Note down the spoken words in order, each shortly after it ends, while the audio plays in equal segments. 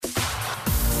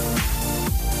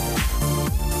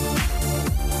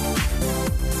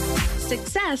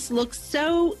Success looks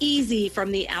so easy from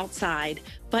the outside,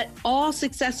 but all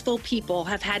successful people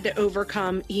have had to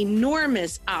overcome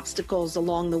enormous obstacles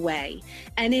along the way,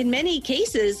 and in many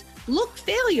cases, look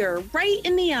failure right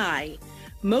in the eye.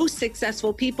 Most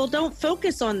successful people don't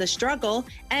focus on the struggle,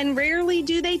 and rarely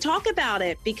do they talk about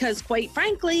it because, quite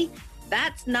frankly,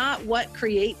 that's not what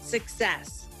creates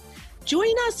success.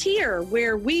 Join us here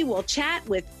where we will chat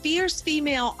with fierce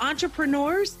female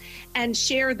entrepreneurs and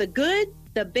share the good,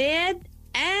 the bad,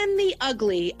 and the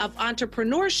ugly of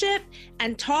entrepreneurship,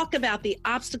 and talk about the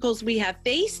obstacles we have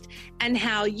faced and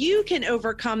how you can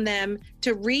overcome them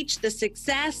to reach the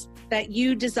success that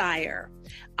you desire.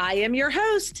 I am your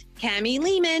host, Cami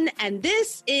Lehman, and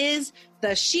this is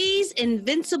the She's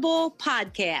Invincible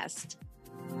podcast.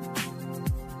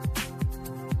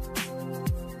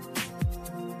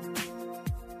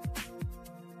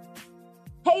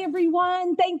 Hey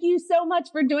everyone, thank you so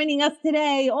much for joining us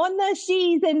today on the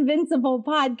She's Invincible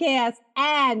podcast.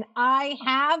 And I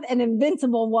have an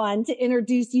invincible one to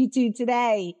introduce you to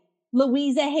today.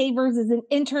 Louisa Havers is an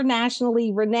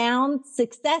internationally renowned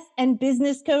success and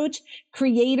business coach,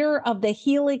 creator of the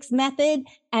Helix Method,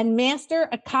 and master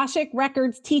Akashic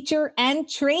Records teacher and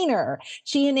trainer.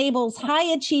 She enables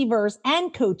high achievers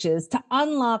and coaches to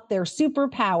unlock their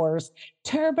superpowers,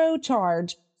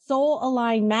 turbocharge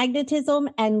soul-aligned magnetism,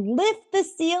 and lift the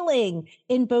ceiling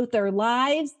in both their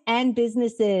lives and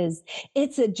businesses.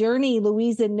 It's a journey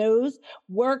Louisa knows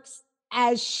works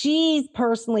as she's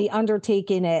personally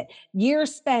undertaken it.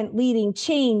 Years spent leading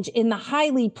change in the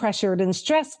highly pressured and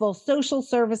stressful social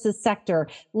services sector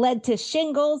led to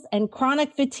shingles and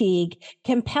chronic fatigue,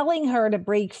 compelling her to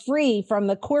break free from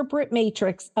the corporate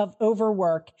matrix of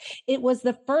overwork. It was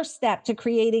the first step to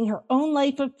creating her own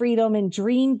life of freedom and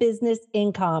dream business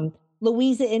income.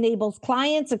 Louisa enables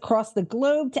clients across the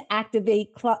globe to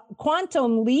activate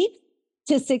quantum leap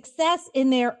to success in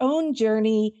their own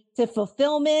journey to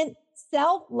fulfillment,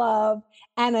 self-love,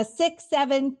 and a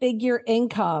 6-7-figure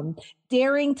income.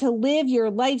 Daring to live your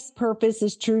life's purpose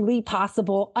is truly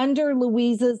possible under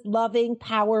Louisa's loving,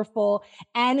 powerful,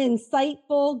 and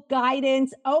insightful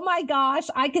guidance. Oh my gosh,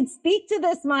 I could speak to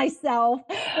this myself.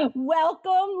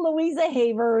 Welcome, Louisa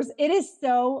Havers. It is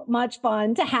so much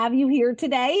fun to have you here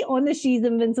today on the She's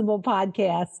Invincible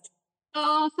podcast.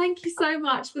 Oh, thank you so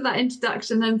much for that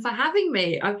introduction and for having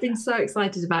me. I've been so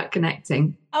excited about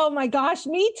connecting. Oh my gosh,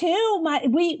 me too.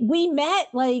 We met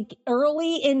like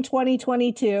early in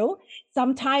 2022,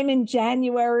 sometime in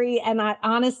January. And I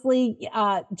honestly,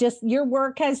 just your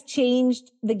work has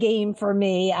changed the game for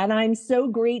me. And I'm so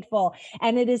grateful.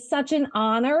 And it is such an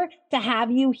honor to have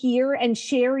you here and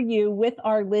share you with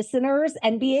our listeners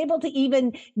and be able to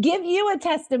even give you a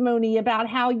testimony about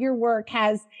how your work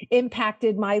has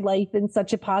impacted my life in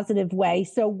such a positive way.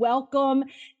 So welcome.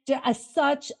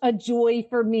 Such a joy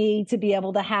for me to be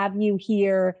able to have you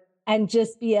here and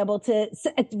just be able to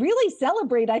really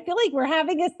celebrate. I feel like we're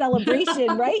having a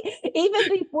celebration, right? Even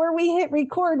before we hit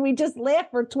record, we just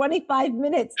laughed for 25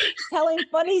 minutes telling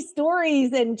funny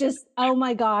stories and just, oh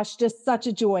my gosh, just such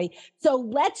a joy. So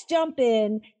let's jump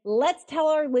in. Let's tell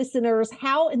our listeners,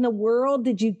 how in the world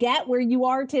did you get where you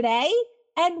are today?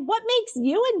 And what makes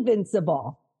you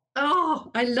invincible? Oh,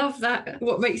 I love that.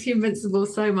 What makes you invincible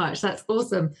so much. That's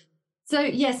awesome. So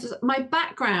yes, my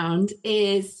background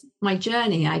is my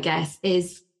journey, I guess,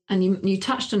 is, and you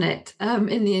touched on it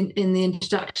in the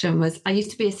introduction, was I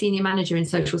used to be a senior manager in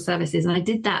social services, and I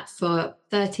did that for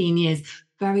 13 years.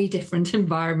 Very different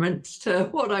environment to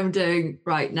what I'm doing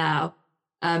right now.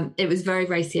 It was very,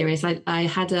 very serious. I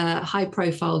had a high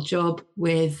profile job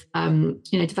with,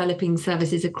 developing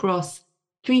services across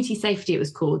community safety, it was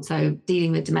called. So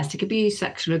dealing with domestic abuse,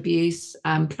 sexual abuse,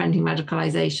 preventing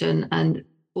radicalization, and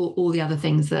all the other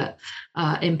things that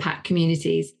impact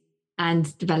communities,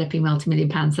 and developing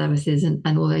multi-million-pound services and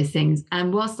all those things.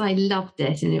 And whilst I loved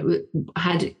it and it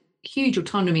had huge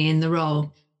autonomy in the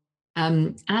role,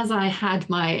 as I had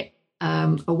my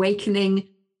awakening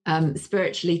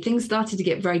spiritually, things started to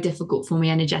get very difficult for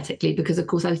me energetically, because of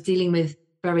course I was dealing with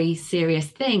very serious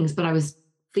things, but I was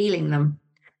feeling them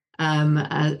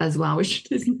as well, which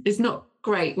is not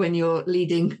great when you're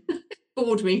leading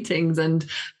board meetings and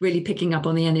really picking up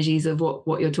on the energies of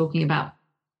what you're talking about.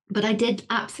 But I did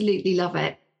absolutely love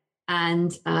it.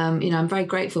 And, I'm very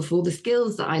grateful for all the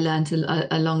skills that I learned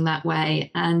along that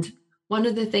way. And one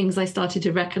of the things I started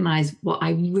to recognize what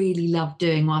I really loved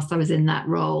doing whilst I was in that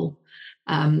role.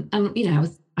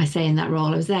 I say in that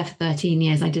role, I was there for 13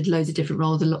 years. I did loads of different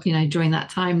roles, during that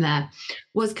time there,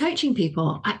 was coaching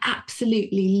people. I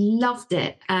absolutely loved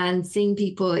it, and seeing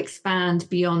people expand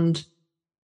beyond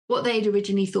what they'd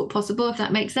originally thought possible, if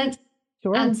that makes sense.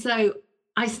 Sure. And so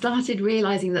I started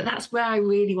realizing that that's where I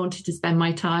really wanted to spend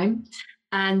my time.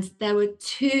 And there were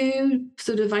two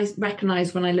sort of, I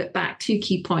recognized when I look back, two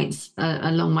key points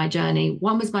along my journey.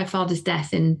 One was my father's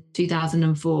death in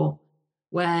 2004,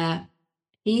 where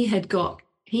he had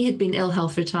been ill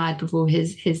health retired before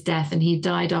his death, and he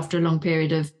died after a long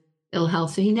period of ill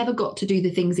health. So he never got to do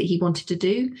the things that he wanted to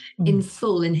do in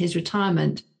full in his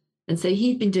retirement. And so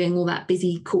he'd been doing all that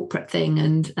busy corporate thing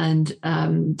and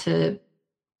to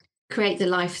create the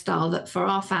lifestyle that for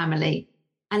our family.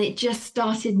 And it just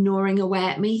started gnawing away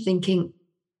at me, thinking,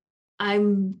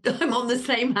 I'm on the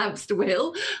same hamster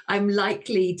wheel. I'm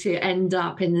likely to end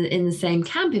up in the same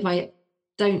camp if I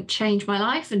don't change my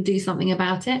life and do something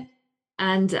about it.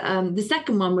 And the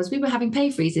second one was we were having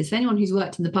pay freezes. For anyone who's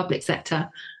worked in the public sector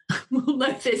will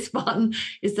know this one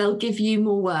is they'll give you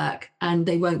more work and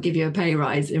they won't give you a pay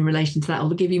rise in relation to that, or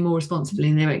they'll give you more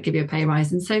responsibility and they won't give you a pay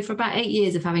rise. And so for about 8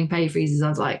 years of having pay freezes, I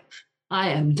was like,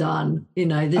 I am done.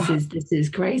 This is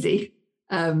crazy.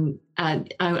 And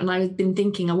I've been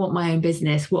thinking, I want my own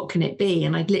business. What can it be?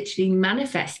 And I'd literally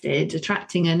manifested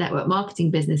attracting a network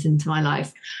marketing business into my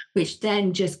life, which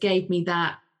then just gave me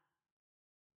that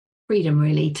freedom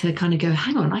really to kind of go,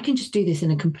 hang on, I can just do this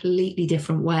in a completely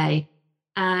different way.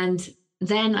 And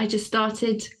then I just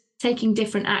started taking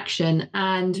different action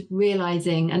and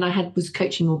realizing, and I was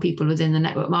coaching more people within the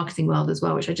network marketing world as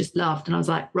well, which I just loved. And I was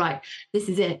like, right, this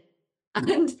is it.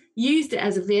 And used it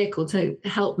as a vehicle to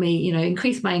help me,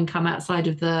 increase my income outside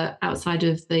of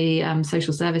the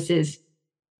social services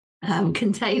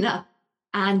container,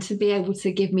 and to be able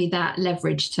to give me that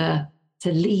leverage to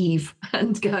leave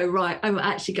and go, right, I'm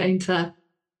actually going to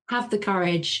have the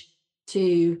courage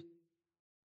to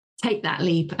take that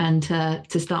leap and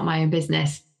to start my own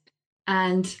business.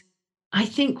 And I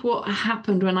think what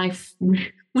happened when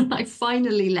I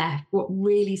finally left, what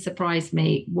really surprised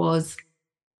me was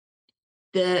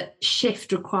the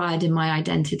shift required in my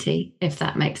identity, if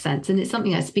that makes sense. And it's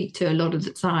something I speak to a lot of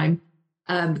the time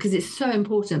because it's so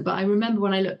important. But I remember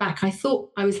when I look back, I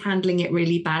thought I was handling it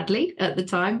really badly at the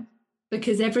time,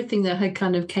 because everything that had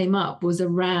kind of came up was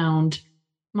around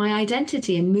my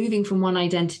identity and moving from one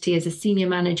identity as a senior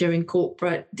manager in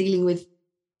corporate, dealing with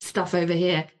stuff over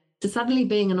here, to suddenly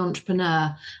being an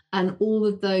entrepreneur and all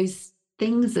of those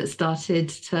things that started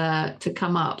to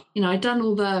come up. I'd done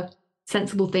all the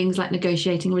sensible things like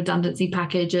negotiating a redundancy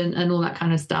package and all that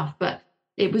kind of stuff. But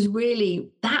it was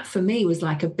really, that for me was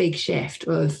like a big shift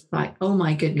of like, oh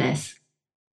my goodness.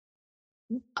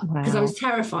 Because I was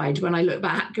terrified when I look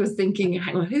back. I was thinking,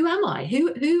 hang on, who am I?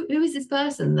 Who is this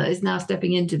person that is now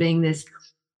stepping into being this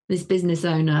business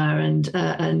owner? And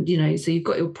so you've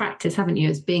got your practice, haven't you,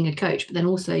 as being a coach, but then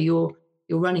also you're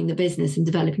running the business and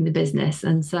developing the business.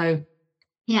 And so,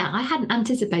 yeah, I hadn't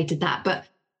anticipated that. But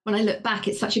when I look back,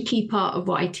 it's such a key part of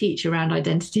what I teach around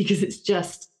identity, because it's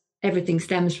just everything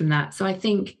stems from that. So I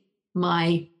think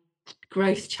my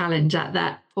growth challenge at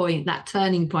that point, that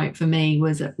turning point for me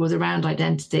was around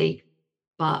identity.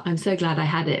 But I'm so glad I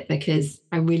had it, because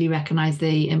I really recognize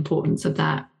the importance of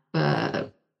that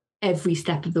every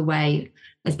step of the way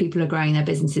as people are growing their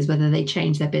businesses, whether they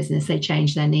change their business, they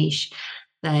change their niche,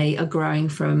 they are growing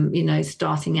from,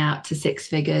 starting out to 6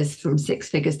 figures, from 6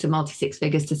 figures to multi-6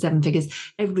 figures to 7 figures.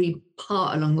 Every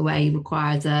part along the way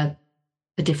requires a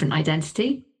different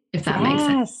identity, if that makes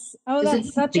sense. Oh,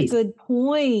 that's such a good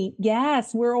point.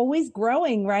 Yes, we're always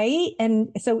growing, right? And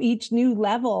so each new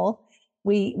level,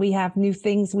 we have new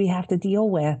things we have to deal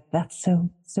with. That's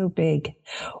so big.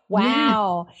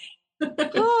 Wow.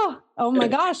 Yeah. Oh my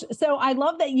gosh. So I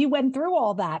love that you went through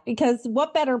all that, because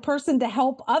what better person to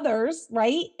help others,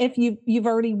 right? If you've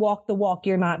already walked the walk.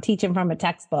 You're not teaching from a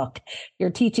textbook. You're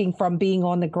teaching from being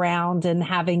on the ground and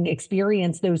having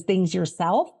experienced those things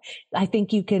yourself. I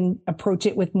think you can approach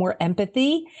it with more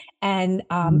empathy and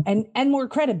more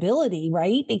credibility,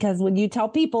 right? Because when you tell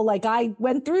people like I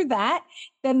went through that,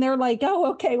 then they're like,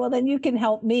 oh, okay, well then you can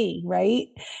help me, right?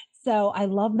 So I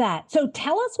love that. So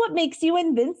tell us what makes you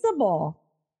invincible.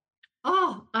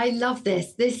 Oh, I love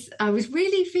this. I was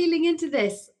really feeling into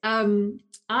this.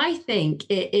 I think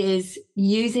it is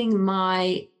using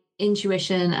my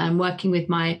intuition and working with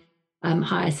my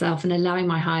higher self and allowing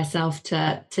my higher self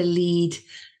to lead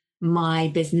my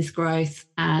business growth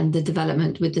and the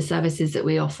development with the services that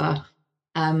we offer.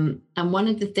 And one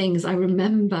of the things I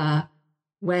remember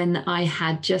when I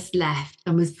had just left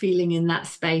and was feeling in that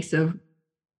space of,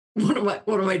 what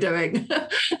am I doing?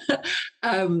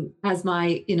 As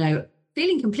my,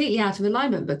 feeling completely out of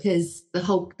alignment, because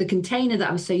the container that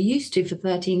I was so used to for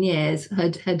 13 years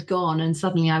had gone, and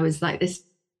suddenly I was like this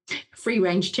free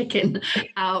range chicken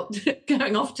out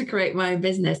going off to create my own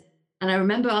business. And I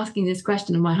remember asking this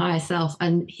question of my higher self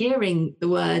and hearing the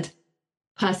word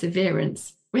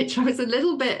perseverance, which I was a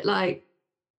little bit like,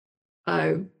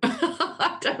 oh,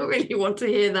 I don't really want to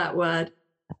hear that word.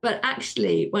 But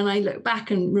actually, when I look back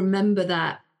and remember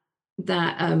that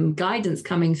guidance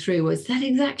coming through, was that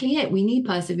exactly it? We need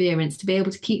perseverance to be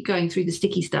able to keep going through the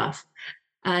sticky stuff.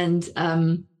 And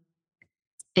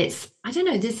it's, I don't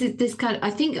know, this kind of, I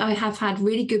think I have had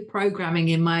really good programming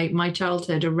in my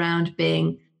childhood around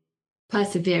being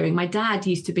persevering. My dad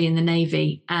used to be in the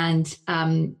Navy, and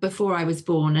before I was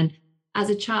born, and as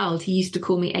a child, he used to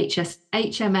call me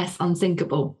HMS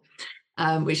Unsinkable,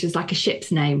 which is like a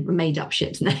ship's name, a made up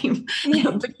ship's name.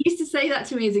 But he used to say that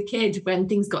to me as a kid when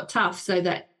things got tough, so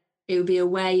that it would be a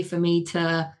way for me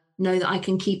to know that I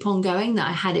can keep on going, that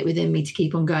I had it within me to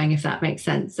keep on going, if that makes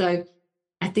sense. So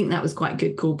I think that was quite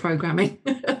good, cool programming.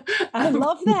 I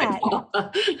love that.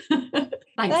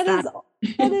 Thanks,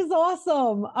 that is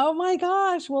awesome. Oh my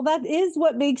gosh. Well, that is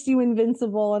what makes you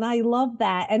invincible. And I love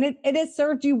that. And it has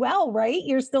served you well, right?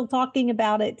 You're still talking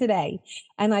about it today.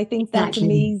 And I think that's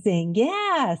amazing.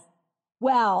 Yes.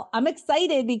 Well, I'm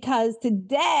excited because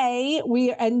today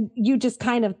and you just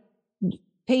kind of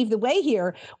paved the way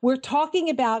here. We're talking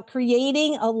about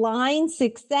creating aligned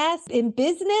success in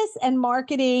business and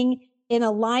marketing in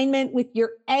alignment with your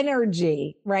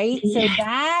energy, right? Yeah. So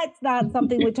that's not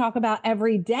something we talk about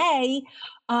every day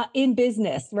in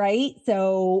business, right?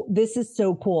 So this is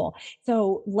so cool.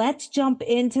 So let's jump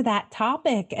into that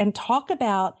topic and talk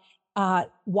about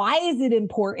why is it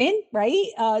important,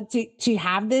 right? To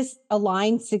have this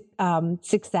aligned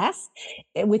success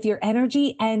with your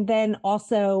energy, and then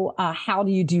also how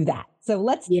do you do that? So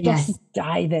let's just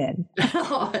dive in.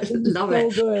 Oh, I love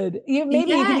it. So good.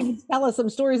 Maybe you can even tell us some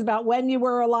stories about when you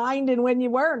were aligned and when you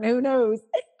weren't. Who knows?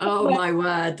 Oh, my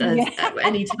word.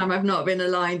 Anytime I've not been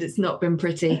aligned, it's not been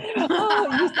pretty.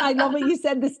 I love what you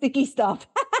said, the sticky stuff.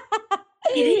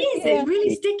 It is. Yeah. It's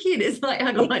really sticky. And it's like,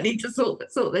 hang on, I need to sort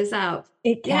this out.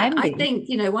 It can be. I think,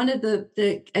 one of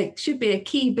it should be a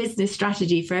key business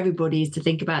strategy for everybody is to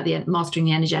think about mastering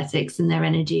the energetics and their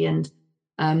energy, and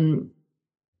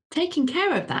taking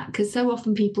care of that, because so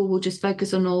often people will just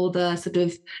focus on all the sort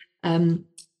of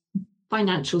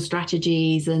financial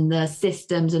strategies and the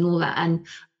systems and all that. And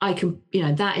I can,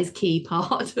 that is key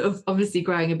part of obviously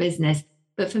growing a business.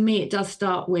 But for me, it does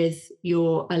start with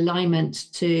your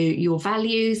alignment to your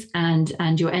values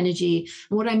and your energy.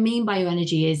 And what I mean by your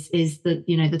energy is the,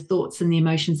 the thoughts and the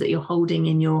emotions that you're holding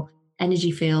in your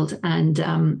energy field,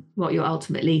 and what you're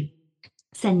ultimately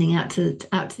sending out to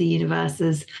the universe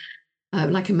as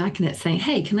like a magnet, saying,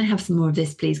 hey, can I have some more of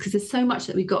this, please? Because there's so much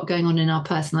that we've got going on in our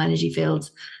personal energy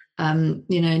fields,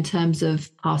 in terms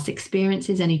of past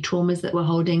experiences, any traumas that we're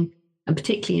holding, and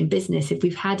particularly in business, if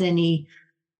we've had any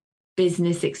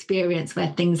business experience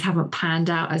where things haven't panned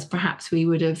out as perhaps we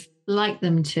would have liked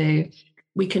them to,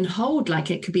 we can hold,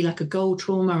 like it could be like a goal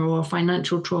trauma or a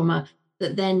financial trauma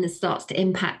that then starts to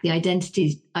impact the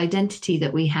identity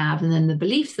that we have, and then the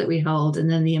beliefs that we hold,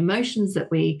 and then the emotions that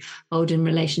we hold in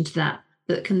relation to that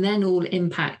can then all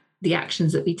impact the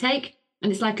actions that we take.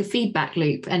 And it's like a feedback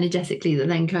loop energetically that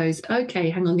then goes, okay,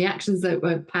 hang on, the actions that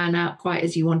won't pan out quite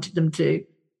as you wanted them to,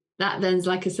 that then's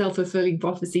like a self-fulfilling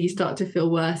prophecy. You start to feel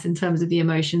worse in terms of the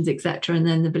emotions, etc., and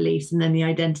then the beliefs, and then the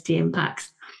identity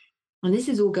impacts. And this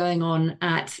is all going on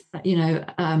at,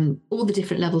 all the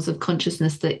different levels of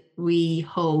consciousness that we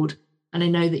hold. And I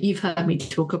know that you've heard me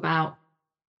talk about,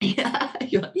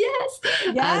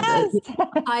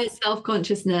 higher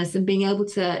self-consciousness, and being able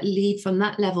to lead from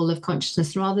that level of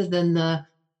consciousness rather than the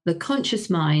conscious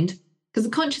mind. Because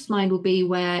the conscious mind will be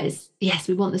where it's, yes,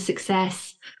 we want the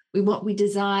success, we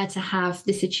desire to have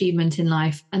this achievement in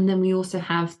life. And then we also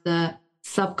have the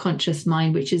subconscious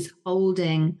mind, which is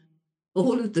holding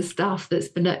all of the stuff that's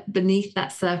beneath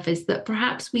that surface that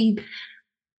perhaps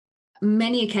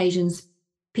many occasions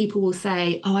people will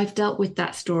say, oh, I've dealt with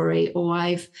that story,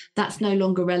 or that's no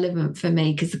longer relevant for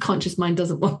me, because the conscious mind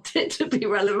doesn't want it to be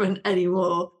relevant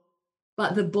anymore.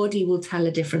 But the body will tell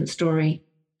a different story,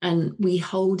 and we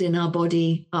hold in our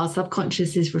body, our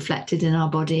subconscious is reflected in our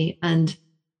body. And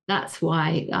that's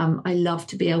why I love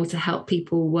to be able to help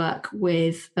people work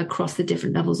with across the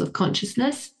different levels of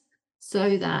consciousness,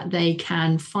 so that they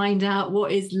can find out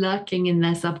what is lurking in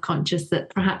their subconscious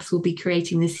that perhaps will be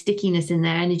creating this stickiness in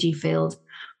their energy field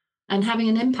and having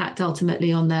an impact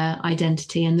ultimately on their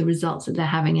identity and the results that they're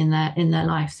having in their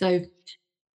life. So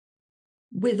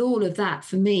with all of that,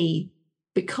 for me,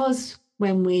 because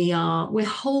when we're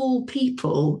whole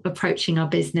people approaching our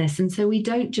business, and so we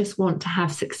don't just want to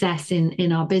have success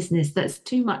in our business. That's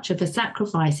too much of a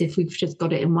sacrifice if we've just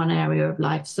got it in one area of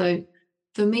life. So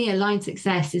for me, aligned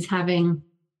success is having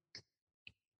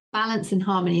balance and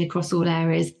harmony across all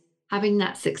areas, having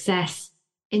that success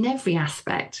in every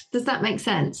aspect. Does that make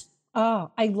sense?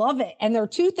 Oh, I love it. And there are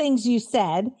two things you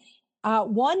said.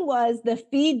 One was the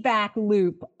feedback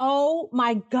loop. Oh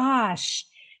my gosh.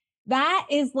 That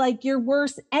is like your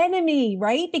worst enemy,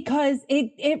 right? Because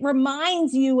it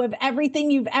reminds you of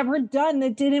everything you've ever done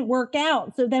that didn't work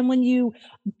out. So then when you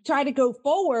try to go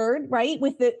forward, right,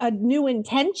 with a new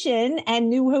intention and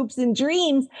new hopes and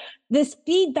dreams, this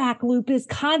feedback loop is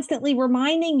constantly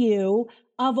reminding you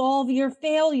of all of your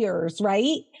failures,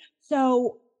 right?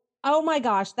 So, oh my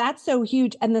gosh, that's so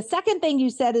huge. And the second thing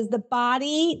you said is the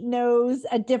body knows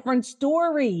a different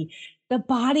story. The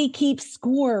body keeps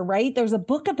score, right? There's a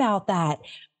book about that.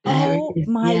 Oh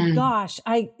my gosh.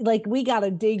 We got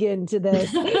to dig into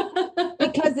this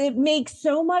because it makes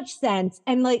so much sense.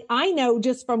 And like, I know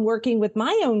just from working with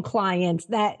my own clients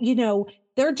that, you know,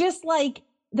 they're just like,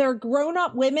 they're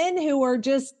grown-up women who are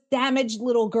just damaged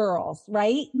little girls,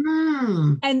 right?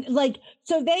 And like,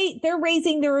 so they're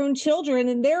raising their own children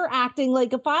and they're acting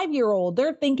like a 5-year-old.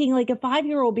 They're thinking like a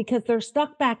 5-year-old because they're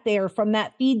stuck back there from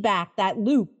that feedback, that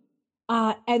loop.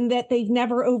 And that they've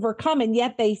never overcome. And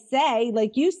yet they say,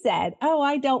 like you said, oh,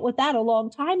 I dealt with that a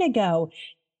long time ago,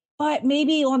 but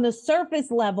maybe on the surface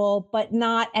level, but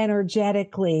not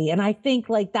energetically. And I think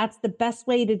like that's the best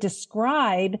way to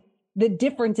describe the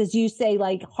difference, as you say,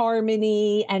 like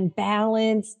harmony and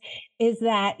balance, is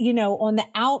that, you know, on the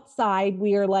outside,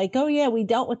 we are like, oh yeah, we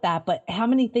dealt with that. But how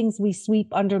many things we sweep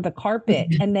under the carpet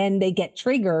and then they get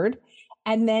triggered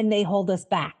and then they hold us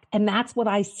back. And that's what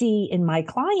I see in my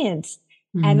clients.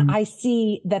 And I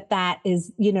see that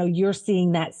is, you know, you're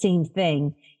seeing that same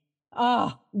thing.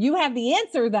 Oh, you have the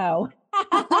answer though.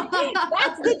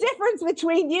 That's the difference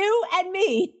between you and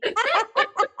me.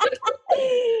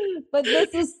 But this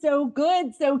is so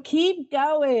good. So keep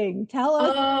going. Tell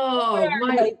us.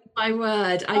 Oh, my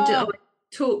word. I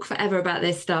talk forever about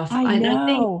this stuff. I know. I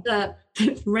think that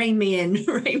rein me in.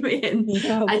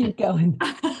 No, keep going.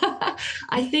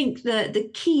 I think that the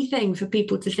key thing for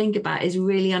people to think about is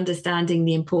really understanding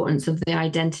the importance of their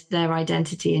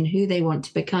identity and who they want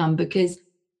to become, because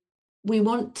we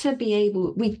want to be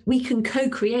able, we can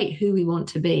co-create who we want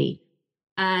to be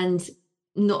and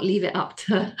not leave it up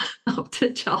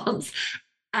to chance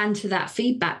and to that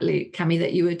feedback loop, Cami,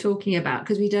 that you were talking about,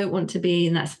 because we don't want to be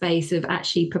in that space of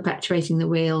actually perpetuating the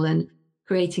wheel and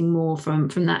creating more from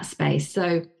that space.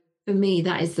 So for me,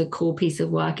 that is the core piece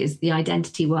of work, is the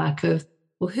identity work of,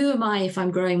 well, who am I if I'm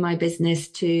growing my business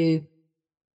to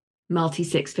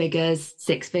six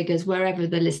figures, wherever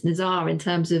the listeners are in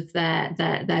terms of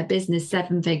their business,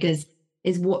 7 figures,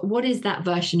 is what is that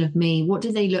version of me? What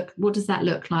does that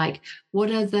look like?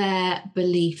 What are their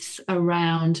beliefs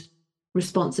around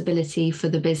responsibility for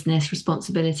the business,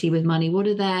 responsibility with money? What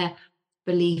are their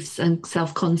beliefs and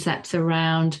self-concepts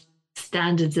around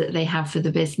standards that they have for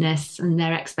the business and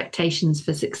their expectations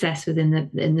for success within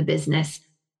the business?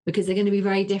 Because they're going to be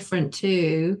very different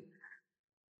to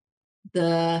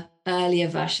the earlier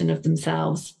version of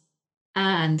themselves.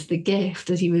 And the gift,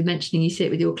 as you were mentioning, you see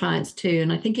it with your clients too.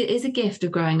 And I think it is a gift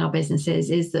of growing our businesses,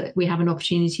 is that we have an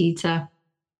opportunity to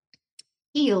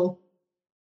heal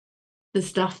the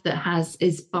stuff that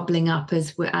is bubbling up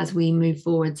as we move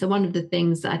forward. So one of the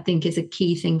things that I think is a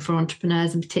key thing for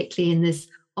entrepreneurs, and particularly in this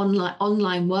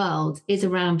online world, is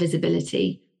around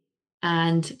visibility.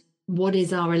 And what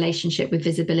is our relationship with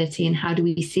visibility, and how do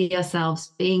we see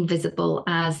ourselves being visible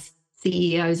as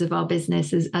CEOs of our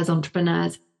businesses, as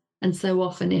entrepreneurs? And so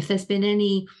often, if there's been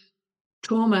any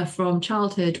trauma from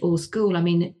childhood or school, I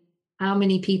mean, how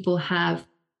many people have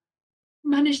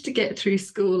managed to get through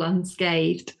school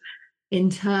unscathed in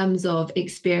terms of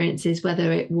experiences,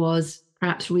 whether it was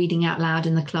perhaps reading out loud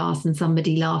in the class and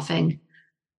somebody laughing,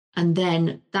 and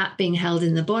then that being held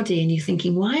in the body, and you're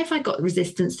thinking, why have I got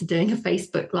resistance to doing a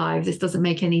Facebook Live? This doesn't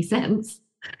make any sense.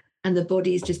 And the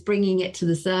body's just bringing it to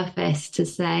the surface to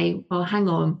say, well, hang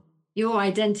on, your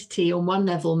identity on one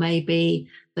level may be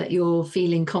that you're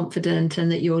feeling confident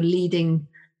and that you're leading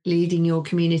your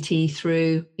community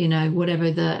through, you know,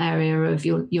 whatever the area of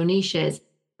your niche is.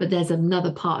 But there's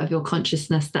another part of your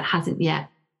consciousness that hasn't yet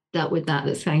dealt with that,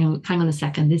 that's saying, hang on a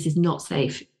second, this is not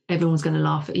safe. Everyone's going to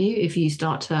laugh at you if you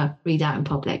start to read out in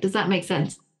public. Does that make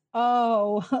sense?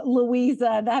 Oh,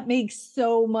 Louisa, that makes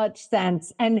so much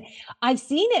sense. And I've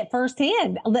seen it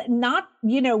firsthand, not,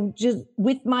 you know, just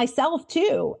with myself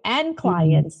too, and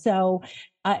clients. So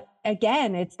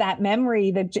again, it's that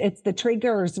memory, that it's the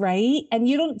triggers, right? And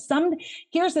here's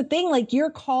the thing, like,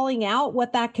 you're calling out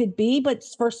what that could be, but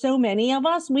for so many of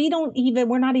us, we're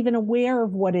not even aware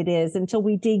of what it is until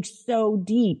we dig so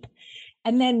deep.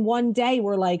 And then one day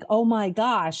we're like, oh my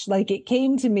gosh, like it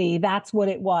came to me. That's what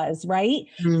it was. Right.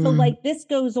 So like this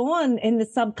goes on in the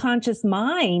subconscious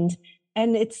mind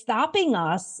and it's stopping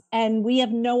us and we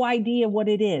have no idea what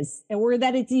it is or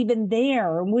that it's even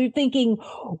there. And we're thinking,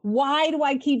 why do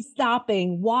I keep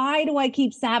stopping? Why do I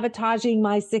keep sabotaging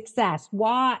my success?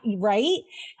 Why? Right.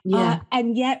 Yeah.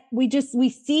 And yet we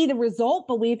see the result,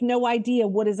 but we have no idea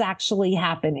what is actually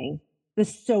happening.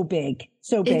 This is so big,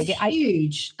 so big. It's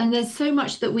huge. And there's so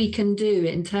much that we can do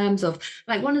in terms of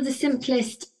like one of the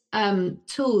simplest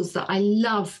tools that I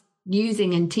love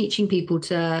using and teaching people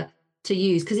to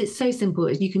use, because it's so simple.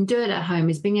 You can do it at home,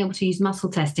 is being able to use muscle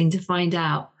testing to find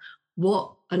out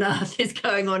what on earth is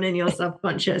going on in your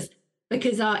subconscious.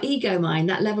 Because our ego mind,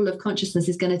 that level of consciousness,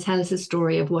 is going to tell us a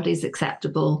story of what is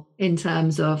acceptable in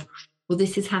terms of, well,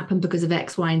 this has happened because of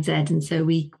X, Y, and Z. And so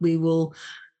we will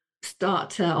start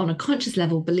to, on a conscious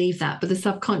level, believe that. But the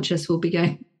subconscious will be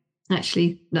going,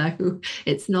 actually, no,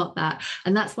 it's not that.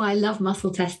 And that's why I love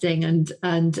muscle testing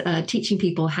and teaching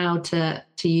people how to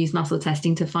use muscle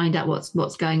testing to find out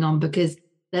what's going on, because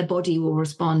their body will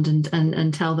respond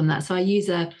and tell them that. So I use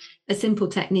a simple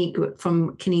technique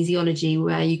from kinesiology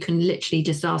where you can literally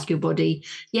just ask your body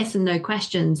yes and no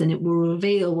questions, and it will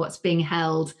reveal what's being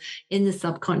held in the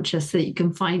subconscious so that you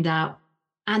can find out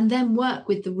and then work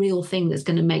with the real thing that's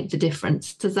going to make the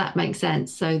difference. Does that make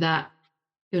sense? So that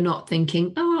you're not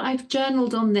thinking, oh, I've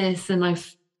journaled on this and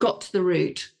I've got to the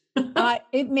root.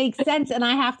 It makes sense. And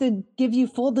I have to give you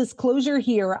full disclosure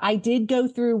here. I did go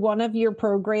through one of your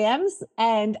programs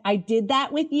and I did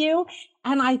that with you.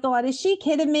 And I thought, is she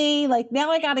kidding me? Like, now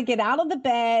I got to get out of the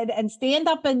bed and stand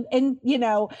up and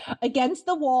against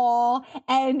the wall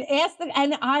and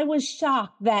and I was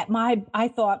shocked that I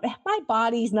thought my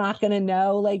body's not going to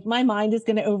know, like my mind is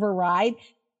going to override.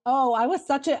 Oh, I was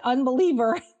such an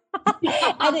unbeliever.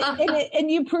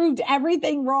 and you proved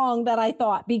everything wrong that I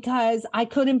thought, because I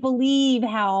couldn't believe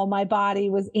how my body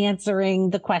was answering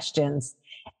the questions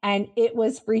and it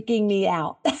was freaking me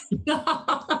out.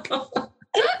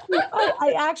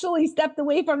 I actually stepped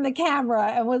away from the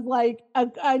camera and was like,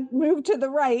 I moved to the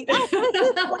right.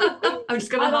 I'm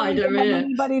just going to hide over here.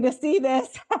 Anybody to see this.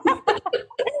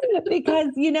 Because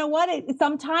you know what?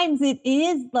 Sometimes it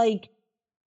is like,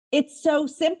 it's so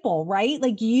simple, right?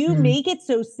 Like you make it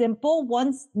so simple.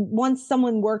 Once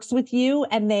someone works with you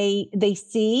and they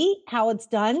see how it's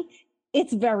done,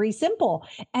 it's very simple.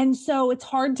 And so it's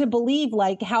hard to believe,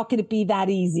 like, how could it be that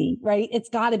easy, right? It's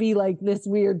got to be like this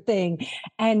weird thing.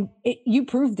 And you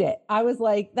proved it. I was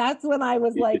like, that's when I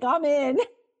was like, I'm in.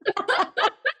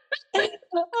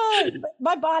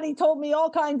 My body told me all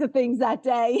kinds of things that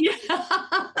day.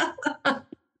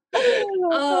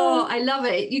 Oh, I love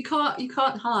it. You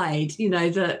can't hide,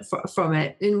 from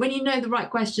it. And when you know the right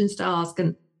questions to ask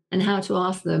and how to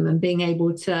ask them, and being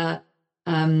able to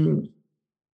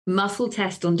muscle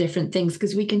test on different things,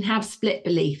 because we can have split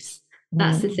beliefs.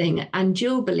 That's the thing, and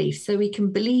dual beliefs. So we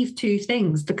can believe two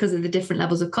things because of the different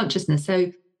levels of consciousness.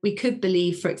 So we could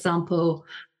believe, for example,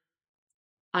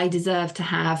 I deserve to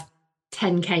have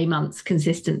 10K months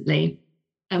consistently.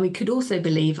 And we could also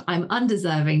believe I'm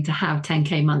undeserving to have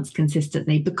 10K months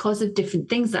consistently because of different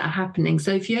things that are happening.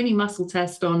 So if you only muscle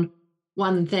test on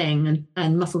one thing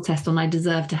and muscle test on I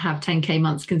deserve to have 10K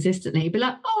months consistently, you'd be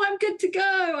like, oh, I'm good to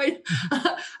go.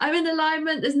 I'm in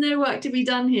alignment. There's no work to be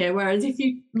done here. Whereas if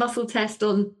you muscle test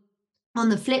on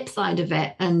the flip side of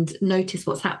it and notice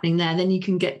what's happening there, then you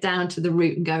can get down to the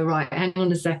root and go, right, hang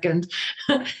on a second.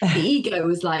 The ego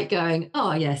was like going,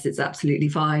 oh, yes, it's absolutely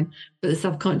fine. But the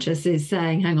subconscious is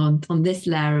saying, hang on this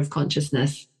layer of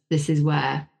consciousness, this is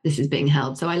where this is being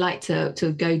held. So I like to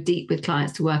go deep with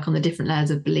clients to work on the different layers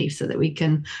of belief so that we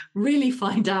can really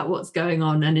find out what's going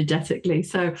on energetically.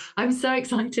 So I'm so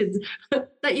excited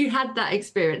that you had that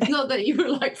experience. Not that you were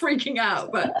like freaking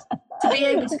out, but to be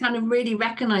able to kind of really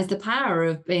recognize the power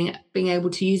of being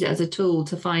able to use it as a tool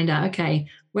to find out, okay,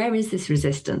 where is this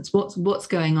resistance? What's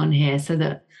going on here? So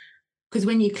that, because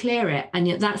when you clear it,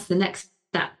 and that's the next,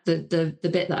 the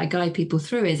bit that I guide people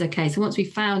through is, okay, so once we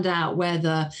found out where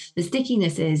the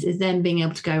stickiness is then being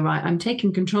able to go, right, I'm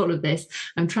taking control of this.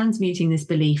 I'm transmuting this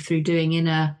belief through doing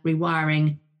inner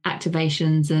rewiring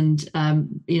activations and,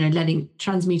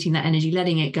 transmuting that energy,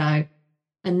 letting it go.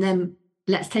 And then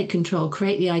let's take control,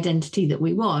 create the identity that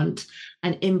we want,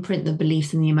 and imprint the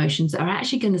beliefs and the emotions that are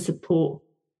actually going to support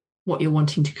what you're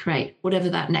wanting to create, whatever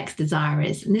that next desire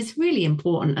is. And it's really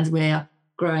important as we're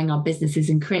growing our businesses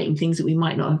and creating things that we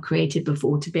might not have created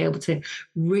before, to be able to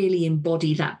really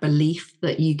embody that belief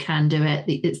that you can do it.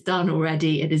 It's done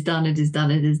already. It is done. It is done.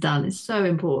 It is done. It's so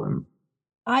important.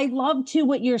 I love too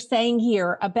what you're saying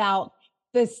here about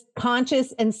this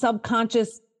conscious and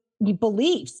subconscious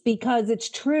beliefs, because it's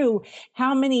true.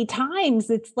 How many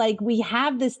times it's like we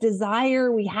have this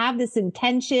desire, we have this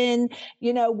intention,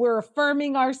 we're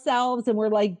affirming ourselves and we're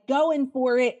like going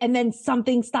for it. And then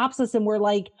something stops us and we're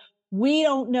like, we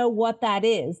don't know what that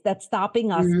is that's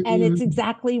stopping us. Mm-hmm. And it's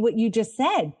exactly what you just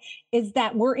said, is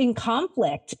that we're in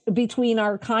conflict between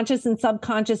our conscious and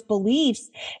subconscious beliefs.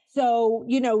 So,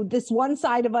 this one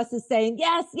side of us is saying,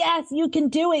 yes, you can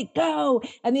do it, go.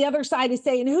 And the other side is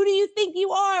saying, who do you think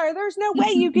you are? There's no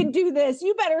way you can do this.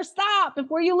 You better stop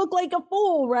before you look like a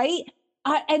fool, right?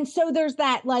 And so there's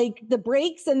that, like the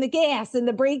brakes and the gas and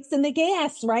the brakes and the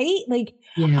gas, right? Like,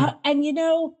 yeah.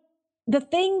 The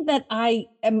thing that I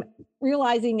am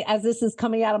realizing as this is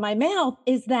coming out of my mouth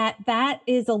is that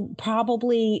is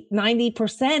probably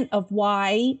 90% of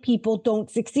why people don't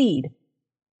succeed,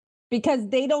 because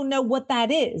they don't know what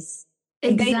that is.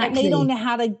 Exactly. They don't know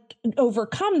how to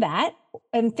overcome that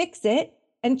and fix it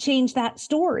and change that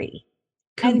story.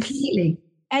 Completely.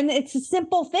 And it's a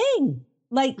simple thing.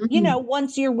 Like,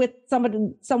 once you're with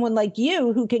someone like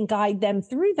you who can guide them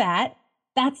through that,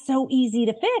 that's so easy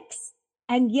to fix.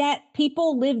 And yet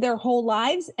people live their whole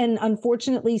lives. And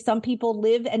unfortunately, some people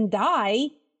live and die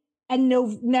and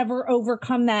never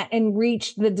overcome that and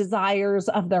reach the desires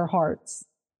of their hearts.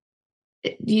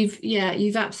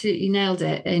 You've absolutely nailed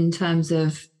it in terms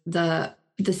of the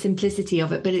simplicity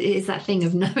of it. But it is that thing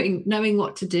of knowing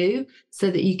what to do so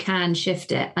that you can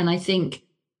shift it. And I think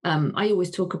I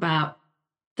always talk about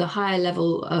the higher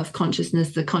level of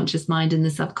consciousness, the conscious mind and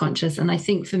the subconscious. And I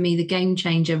think for me, the game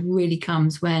changer really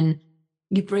comes when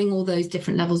you bring all those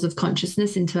different levels of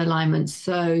consciousness into alignment.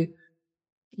 So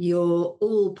you're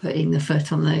all putting the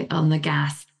foot on the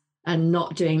gas and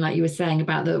not doing, like you were saying,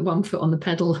 about the one foot on the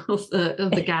pedal of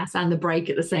the gas and the brake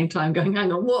at the same time, going,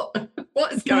 hang on,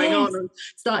 what is going on? And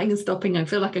starting and stopping. I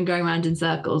feel like I'm going around in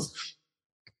circles.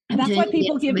 And that's why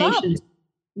people give up.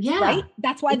 Yeah. Right?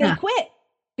 That's why they quit,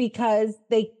 because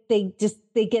they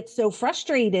get so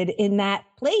frustrated in that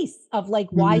place of like,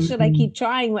 why should I keep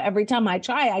trying? Every time I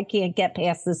try, I can't get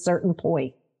past this certain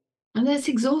point. And that's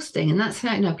exhausting. And that's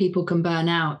how people can burn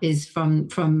out, is from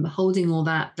holding all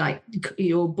that. Like,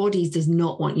 your body does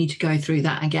not want you to go through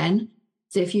that again.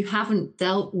 So if you haven't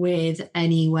dealt with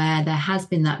anywhere there has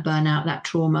been that burnout, that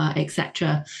trauma,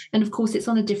 etc., and of course it's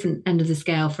on a different end of the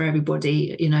scale for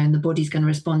everybody, and the body's going to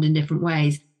respond in different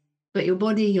ways. But your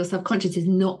body, your subconscious, is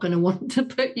not going to want to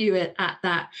put you at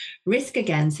that risk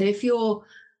again. So if you're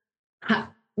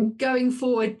going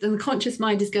forward and the conscious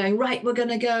mind is going, right, we're going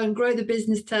to go and grow the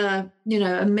business to,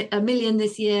 a million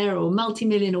this year or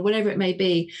multi-million or whatever it may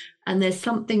be, and there's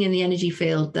something in the energy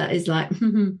field that is like,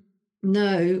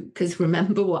 no, because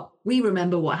remember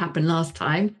what happened last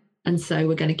time. And so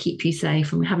we're going to keep you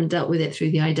safe, and we haven't dealt with it through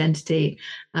the identity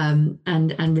and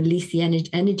release the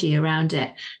energy around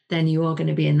it, then you are going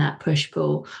to be in that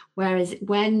push-pull. Whereas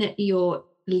when you're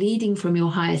leading from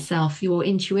your higher self, your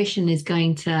intuition is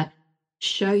going to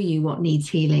show you what needs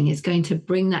healing. It's going to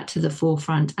bring that to the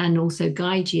forefront and also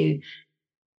guide you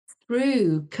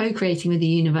through co-creating with the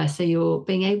universe. So you're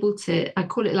being able to, I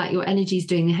call it like your energy is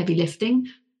doing the heavy lifting.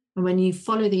 And when you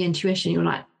follow the intuition, you're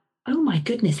like, oh my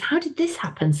goodness, how did this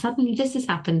happen? Suddenly this has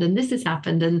happened and this has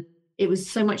happened. And it was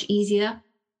so much easier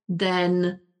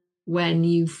than when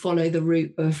you follow the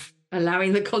route of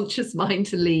allowing the conscious mind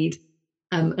to lead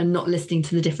and not listening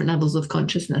to the different levels of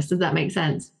consciousness. Does that make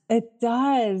sense? It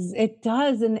does. It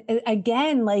does. And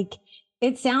again, like,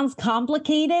 it sounds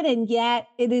complicated, and yet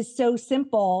it is so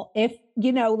simple. If,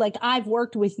 like, I've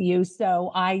worked with you,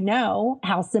 so I know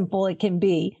how simple it can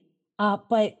be.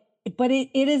 But it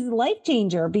is a life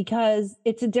changer, because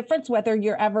it's a difference whether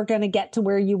you're ever going to get to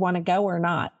where you want to go or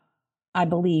not. I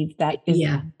believe that is,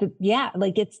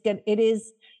 like it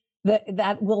is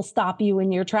that will stop you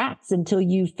in your tracks until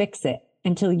you fix it,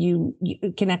 until you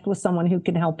connect with someone who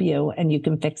can help you and you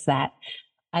can fix that.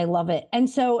 I love it. And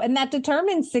that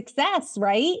determines success,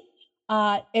 right?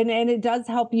 And it does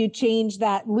help you change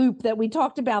that loop that we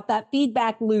talked about, that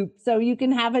feedback loop. So you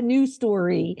can have a new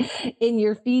story in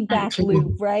your feedback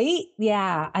loop, right?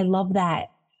 Yeah, I love that.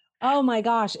 Oh my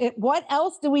gosh. What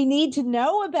else do we need to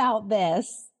know about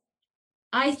this?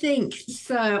 I think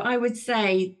so. I would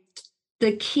say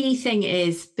the key thing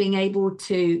is being able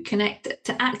to connect,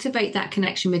 to activate that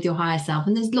connection with your higher self.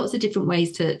 And there's lots of different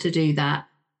ways to do that.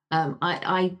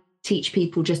 I teach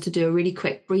people just to do a really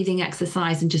quick breathing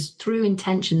exercise, and just through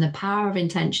intention. The power of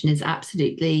intention is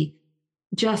absolutely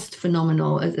just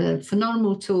phenomenal. A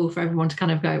phenomenal tool for everyone to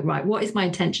kind of go, right, what is my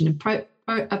intention?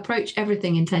 And approach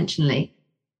everything intentionally.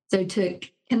 So to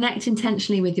connect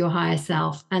intentionally with your higher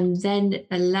self, and then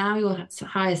allow your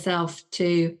higher self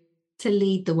to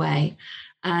lead the way.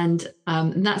 And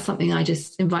that's something I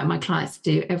just invite my clients to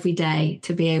do every day,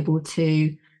 to be able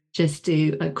to just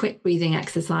do a quick breathing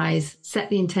exercise, set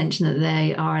the intention that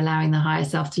they are allowing the higher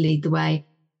self to lead the way,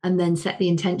 and then set the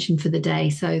intention for the day,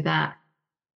 so that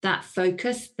that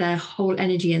focus, their whole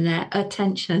energy and their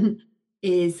attention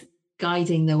is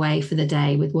guiding the way for the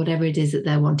day with whatever it is that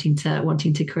they're wanting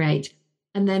to create.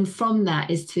 And then from that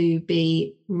is to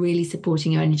be really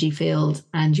supporting your energy field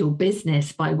and your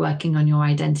business by working on your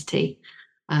identity,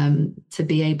 to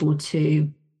be able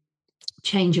to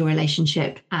change your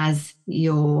relationship as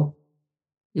your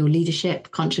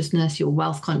leadership consciousness, your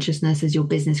wealth consciousness, as your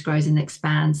business grows and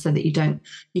expands, so that you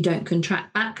don't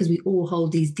contract back, because we all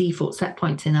hold these default set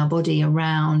points in our body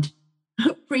around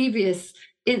previous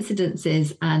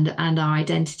incidences and our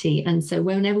identity. And so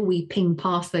whenever we ping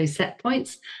past those set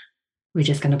points, we're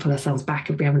just going to pull ourselves back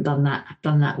if we haven't done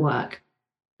that work.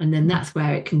 And then that's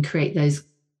where it can create those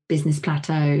business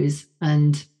plateaus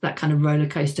and that kind of roller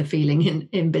coaster feeling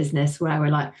in business, where we're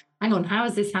like, hang on, how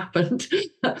has this happened?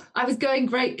 I was going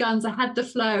great guns, I had the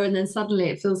flow, and then suddenly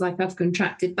it feels like I've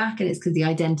contracted back, and it's because the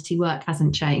identity work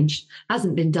hasn't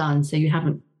been done. So you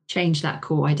haven't changed that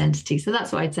core identity. So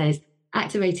that's what I'd say, is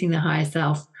activating the higher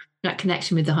self, that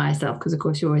connection with the higher self, because of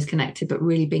course you're always connected, but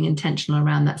really being intentional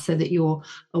around that, so that you're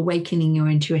awakening your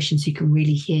intuition, so you can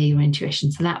really hear your intuition.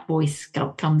 So that voice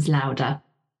comes louder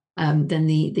than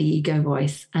the ego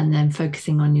voice, and then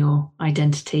focusing on your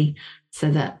identity so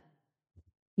that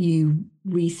you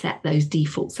reset those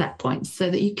default set points, so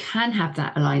that you can have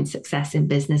that aligned success in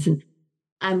business.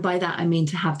 And by that, I mean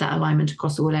to have that alignment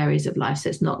across all areas of life. So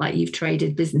it's not like you've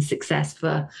traded business success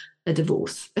for a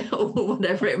divorce or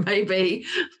whatever it may be.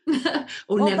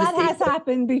 Well, that has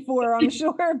happened before, I'm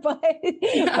sure, but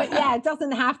yeah, it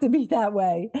doesn't have to be that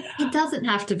way. It doesn't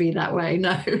have to be that way.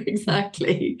 No,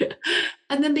 exactly.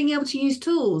 And then being able to use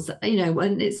tools,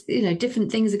 when it's,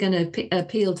 different things are going to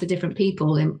appeal to different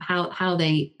people in how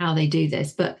they do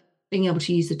this, but being able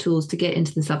to use the tools to get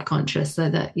into the subconscious, so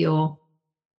that you're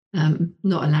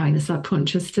not allowing the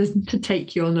subconscious to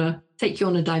take you on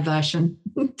a diversion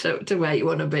to where you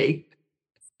want to be.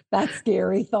 That's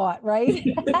scary thought, right?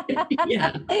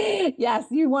 Yeah. Yes,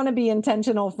 you want to be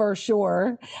intentional for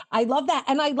sure. I love that.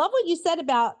 And I love what you said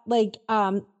about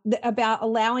about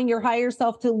allowing your higher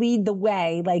self to lead the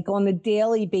way, like on a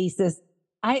daily basis.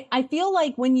 I feel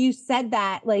like when you said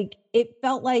that, like it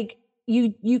felt like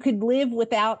you could live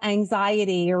without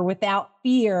anxiety or without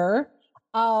fear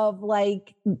of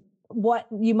like what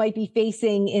you might be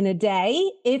facing in a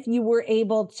day if you were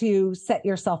able to set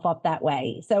yourself up that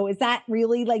way. So is that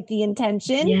really like the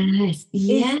intention? Yes.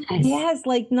 Yes.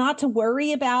 Like not to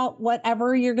worry about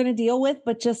whatever you're going to deal with,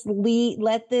 but just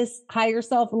let this higher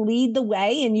self lead the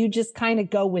way, and you just kind of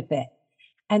go with it.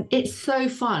 And it's so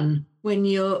fun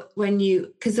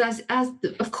because as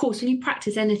of course, when you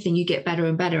practice anything, you get better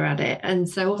and better at it. And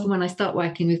so often when I start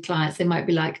working with clients, they might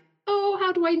be like, oh,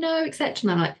 how do I know, etc.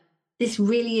 And I'm like, this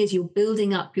really is, you're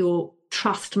building up your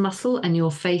trust muscle and your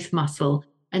faith muscle.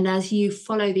 And as you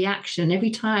follow the action,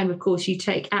 every time, of course, you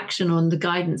take action on the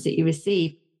guidance that you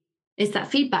receive, it's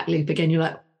that feedback loop again. You're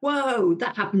like, whoa,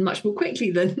 that happened much more quickly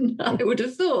than I would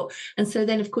have thought. And so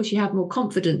then, of course, you have more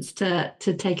confidence to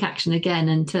take action again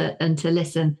and to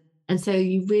listen. And so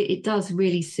it does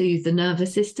really soothe the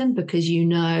nervous system, because you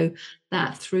know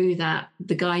that through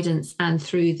the guidance and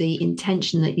through the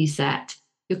intention that you set,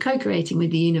 you're co-creating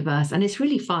with the universe, and it's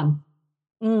really fun.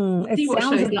 See what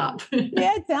shows up.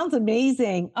 Yeah, it sounds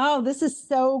amazing. Oh, this is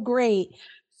so great.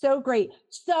 So great.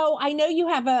 So I know you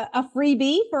have a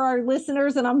freebie for our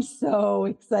listeners, and I'm so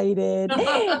excited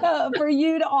for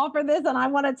you to offer this. And I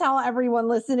want to tell everyone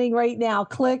listening right now,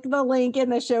 click the link in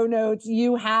the show notes.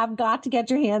 You have got to get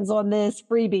your hands on this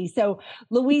freebie. So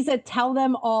Louisa, tell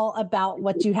them all about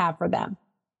what you have for them.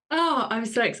 Oh, I'm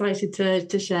so excited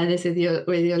to share this with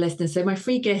your listeners. So my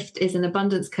free gift is an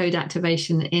abundance code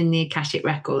activation in the Akashic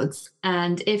Records.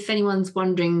 And if anyone's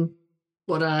wondering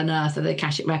what on earth are the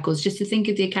Akashic Records, just to think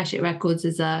of the Akashic Records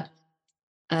as a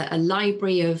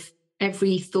library of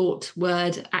every thought,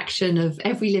 word, action of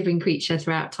every living creature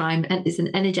throughout time. And it's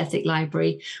an energetic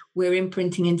library. We're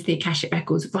imprinting into the Akashic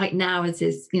Records right now, as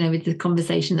is, with the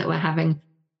conversation that we're having.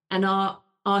 And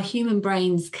our human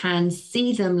brains can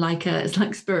see them it's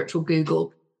like spiritual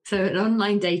Google. So an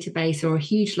online database or a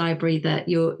huge library that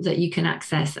you can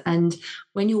access. And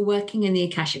when you're working in the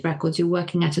Akashic Records, you're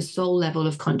working at a soul level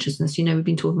of consciousness. We've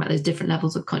been talking about those different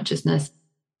levels of consciousness,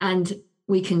 and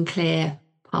we can clear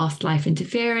past life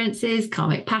interferences,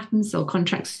 karmic patterns, soul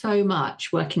contracts, so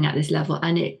much working at this level.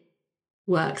 And it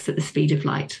works at the speed of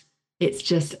light. It's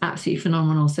just absolutely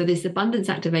phenomenal. So this abundance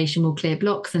activation will clear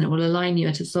blocks and it will align you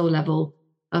at a soul level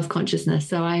of consciousness.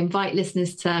 So I invite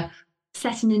listeners to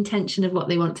set an intention of what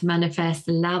they want to manifest,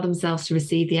 allow themselves to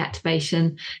receive the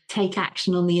activation, take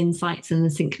action on the insights and the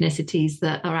synchronicities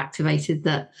that are activated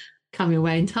that come your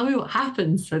way, and tell me what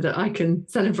happens so that I can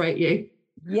celebrate you.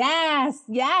 Yes.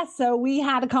 So we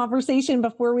had a conversation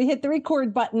before we hit the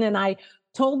record button, and I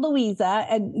told Louisa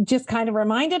and just kind of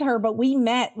reminded her, but we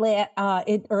met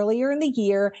earlier in the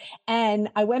year, and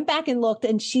I went back and looked,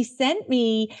 and she sent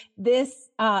me this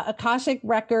Akashic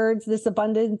Records, this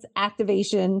abundance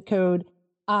activation code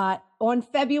on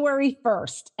February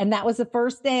 1st. And that was the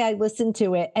first day I listened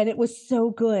to it, and it was so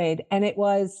good. And it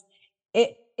was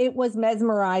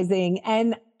mesmerizing.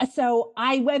 And so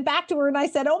I went back to her and I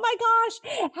said, oh my gosh,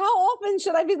 how often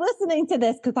should I be listening to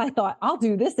this? Because I thought, I'll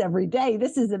do this every day.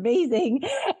 This is amazing.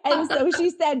 And so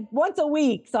she said once a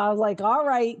week. So I was like, all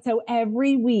right. So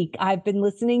every week I've been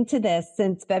listening to this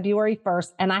since February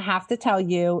 1st. And I have to tell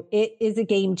you, it is a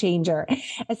game changer.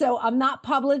 And so I'm not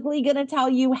publicly going to tell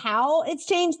you how it's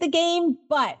changed the game,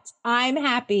 but I'm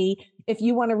happy if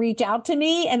you want to reach out to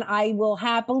me, and I will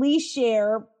happily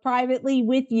share privately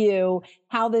with you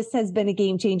how this has been a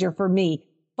game changer for me.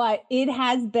 But it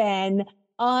has been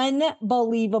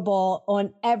unbelievable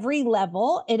on every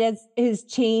level. It has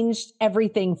changed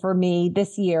everything for me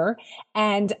this year.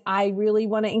 And I really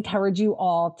want to encourage you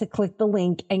all to click the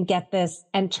link and get this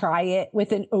and try it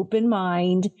with an open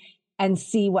mind and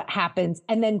see what happens.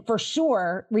 And then for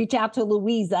sure, reach out to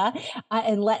Louisa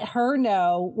and let her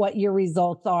know what your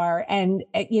results are and,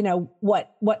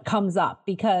 what comes up.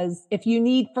 Because if you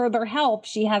need further help,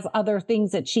 she has other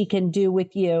things that she can do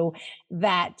with you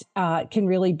that can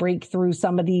really break through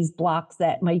some of these blocks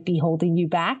that might be holding you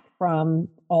back from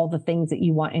all the things that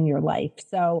you want in your life.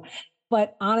 So,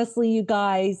 but honestly, you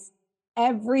guys,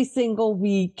 every single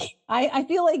week, I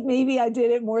feel like maybe I did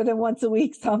it more than once a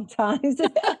week sometimes.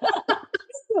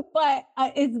 But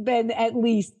it's been at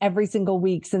least every single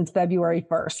week since February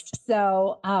 1st.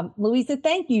 So, Louisa,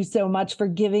 thank you so much for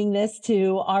giving this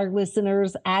to our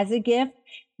listeners as a gift.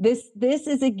 This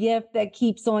is a gift that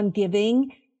keeps on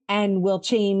giving and will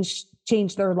change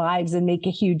their lives and make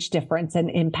a huge difference and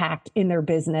impact in their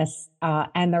business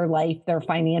and their life, their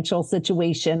financial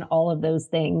situation, all of those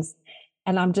things.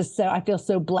 And I feel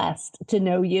so blessed to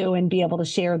know you and be able to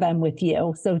share them with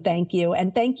you. So thank you.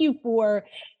 And thank you for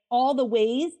all the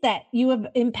ways that you have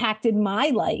impacted my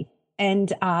life.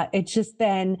 And it's just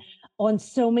been on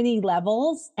so many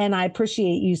levels, and I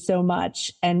appreciate you so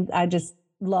much. And I just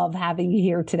love having you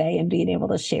here today and being able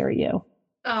to share you.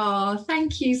 Oh,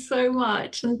 thank you so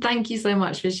much. And thank you so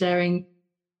much for sharing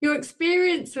your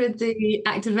experience with the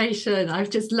activation. I've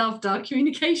just loved our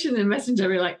communication in Messenger.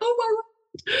 We're like, oh my God.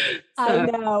 So, I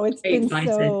know it's been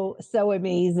so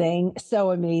amazing.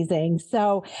 So amazing.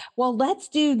 So, well, let's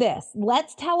do this.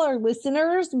 Let's tell our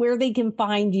listeners where they can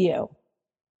find you.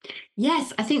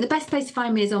 Yes, I think the best place to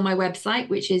find me is on my website,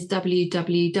 which is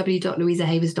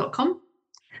www.louisahavers.com.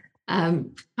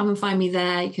 Come and find me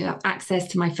there. You can have access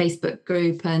to my Facebook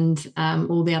group and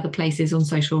all the other places on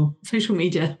social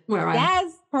media where I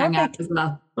hang out as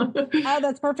well. Oh,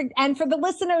 that's perfect. And for the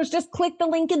listeners, just click the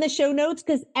link in the show notes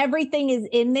because everything is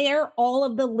in there. All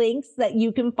of the links that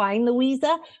you can find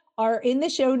Louisa are in the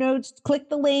show notes. Click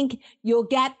the link. You'll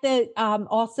get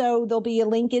also there'll be a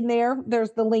link in there. There's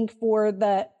the link for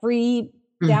the free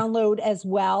download as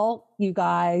well. You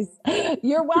guys,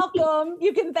 you're welcome.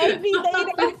 You can thank me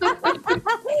later.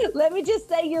 Let me just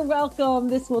say you're welcome.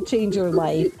 This will change your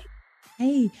life.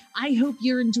 Hey, I hope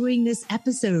you're enjoying this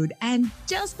episode. And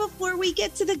just before we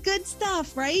get to the good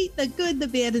stuff, right? The good, the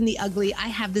bad, and the ugly, I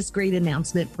have this great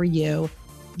announcement for you.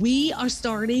 We are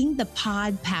starting the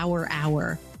Pod Power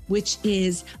Hour, which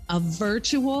is a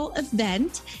virtual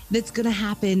event that's going to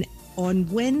happen on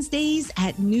Wednesdays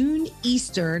at noon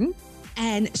Eastern.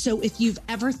 And so if you've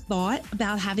ever thought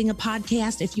about having a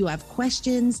podcast, if you have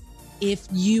questions, if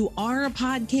you are a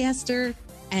podcaster,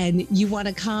 and you want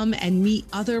to come and meet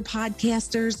other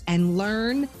podcasters and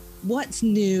learn what's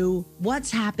new, what's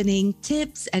happening,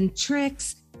 tips and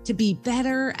tricks to be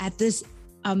better at this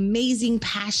amazing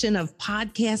passion of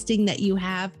podcasting that you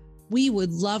have, we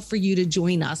would love for you to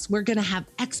join us. We're going to have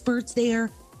experts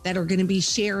there that are going to be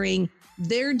sharing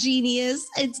their genius.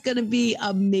 It's going to be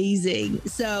amazing.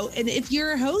 So, and if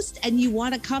you're a host and you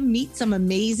want to come meet some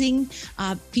amazing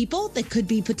people that could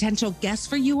be potential guests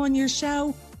for you on your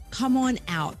show, come on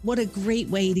out. What a great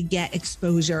way to get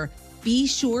exposure. Be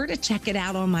sure to check it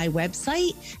out on my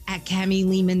website at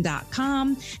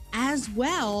CamiLehman.com, as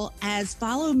well as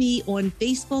follow me on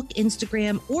Facebook,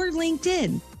 Instagram, or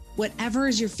LinkedIn. whatever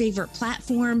is your favorite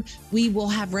platform. We will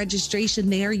have registration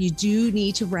there. You do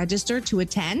need to register to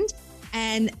attend.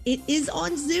 And it is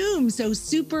on Zoom. So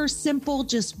super simple,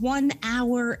 just 1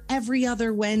 hour every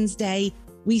other Wednesday.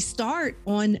 We start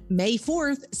on May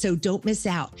 4th, so don't miss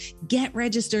out. Get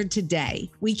registered today.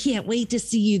 We can't wait to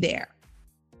see you there.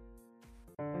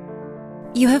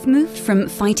 You have moved from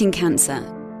fighting cancer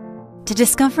to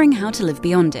discovering how to live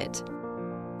beyond it.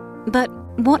 But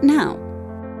what now?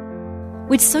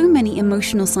 With so many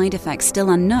emotional side effects still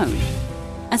unknown,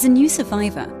 as a new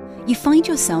survivor, you find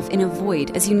yourself in a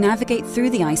void as you navigate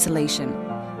through the isolation,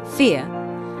 fear,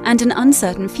 and an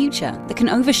uncertain future that can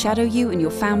overshadow you and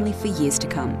your family for years to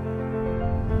come.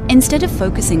 Instead of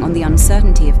focusing on the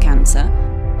uncertainty of cancer,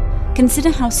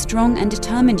 consider how strong and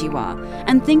determined you are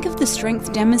and think of the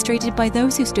strength demonstrated by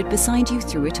those who stood beside you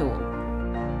through it all.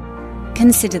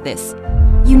 Consider this.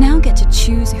 You now get to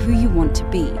choose who you want to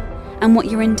be and what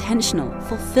your intentional,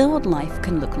 fulfilled life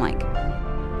can look like.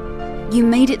 You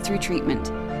made it through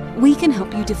treatment. We can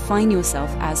help you define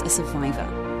yourself as a survivor.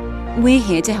 We're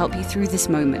here to help you through this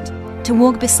moment, to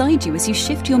walk beside you as you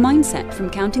shift your mindset from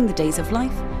counting the days of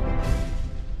life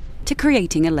to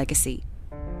creating a legacy.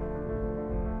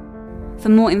 For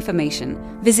more information,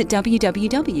 visit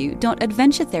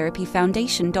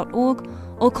www.adventuretherapyfoundation.org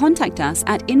or contact us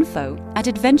at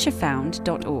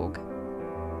info@adventurefound.org.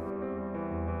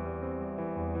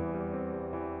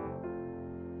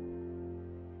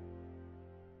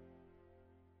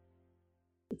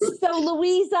 So,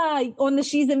 Louisa, on the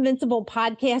She's Invincible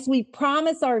podcast, we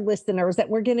promise our listeners that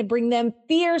we're going to bring them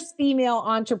fierce female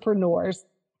entrepreneurs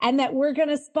and that we're going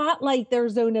to spotlight their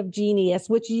zone of genius,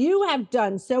 which you have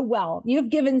done so well.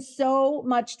 You've given so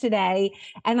much today,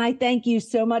 and I thank you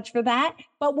so much for that.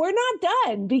 But we're not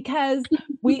done, because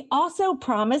we also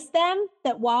promise them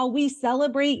that while we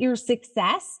celebrate your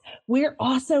success, we're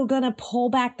also going to pull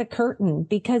back the curtain,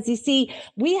 because you see,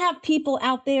 we have people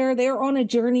out there, they're on a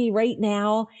journey right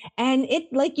now. And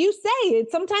it, like you say,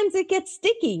 sometimes it gets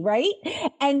sticky, right?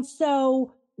 And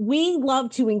so we love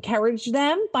to encourage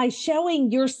them by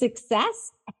showing your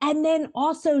success and then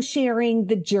also sharing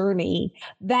the journey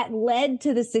that led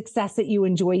to the success that you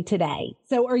enjoy today.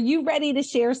 So are you ready to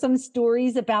share some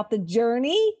stories about the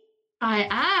journey? I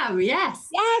am, yes.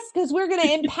 Yes, because we're going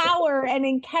to empower and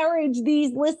encourage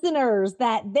these listeners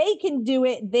that they can do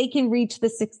it. They can reach the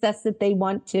success that they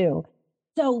want to.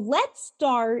 So let's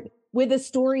start with a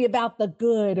story about the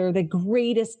good or the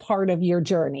greatest part of your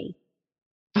journey.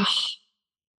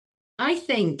 I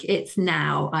think it's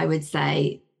now, I would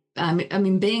say, I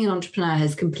mean, being an entrepreneur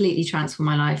has completely transformed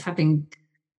my life, having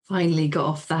finally got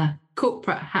off the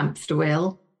corporate hamster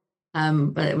wheel.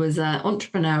 But it was an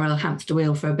entrepreneurial hamster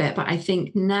wheel for a bit. But I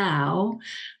think now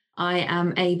I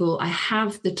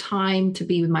have the time to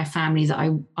be with my family that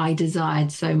I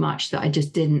desired so much that I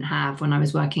just didn't have when I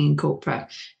was working in corporate.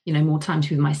 You know, more time to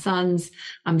be with my sons.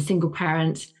 I'm a single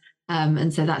parent.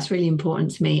 And so that's really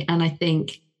important to me. And I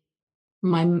think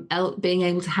being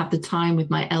able to have the time with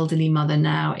my elderly mother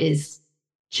now is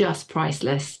just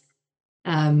priceless,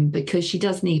 because she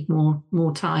does need more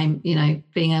time, you know,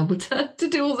 being able to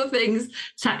do all the things,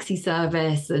 taxi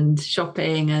service and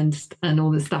shopping and all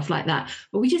the stuff like that.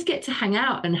 But we just get to hang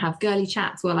out and have girly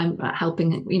chats while I'm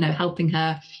helping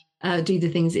her do the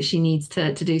things that she needs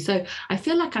to do. So I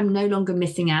feel like I'm no longer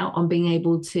missing out on being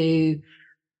able to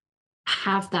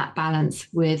have that balance,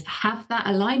 have that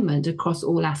alignment across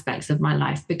all aspects of my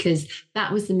life, because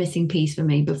that was the missing piece for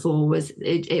me before. Was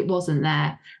it wasn't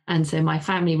there. And so my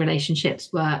family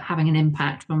relationships were having an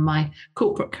impact from my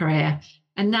corporate career,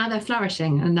 and now they're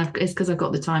flourishing, and it's because I've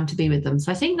got the time to be with them.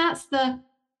 So I think that's the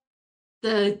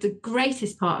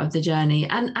greatest part of the journey.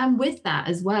 And with that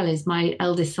as well is my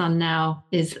eldest son now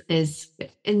is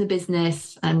in the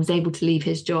business and was able to leave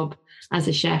his job as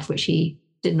a chef, which he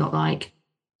did not like.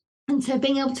 And so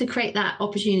being able to create that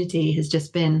opportunity has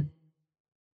just been,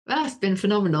 it's been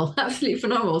phenomenal, absolutely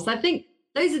phenomenal. So I think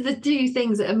those are the two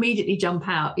things that immediately jump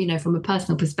out, you know, from a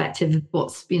personal perspective,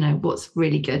 what's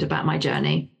really good about my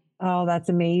journey. Oh, that's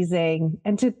amazing.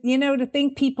 And to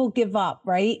think people give up,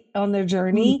 right, on their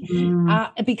journey,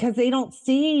 because they don't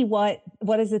see what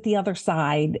is at the other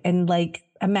side. And like,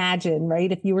 imagine, right,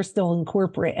 if you were still in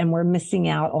corporate and we're missing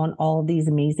out on all of these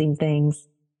amazing things.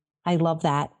 I love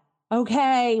that.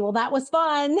 Okay, well, that was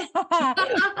fun.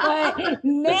 But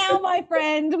now, my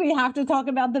friend, we have to talk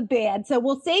about the bad. So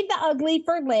we'll save the ugly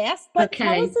for last, but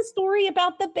Tell us a story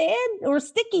about the bad, or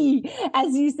sticky,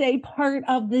 as you say, part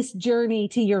of this journey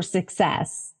to your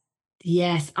success.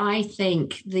 Yes, I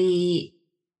think the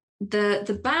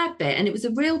bad bit, and it was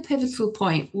a real pivotal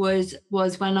point, was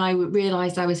when I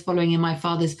realized I was following in my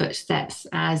father's footsteps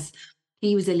as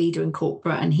he was a leader in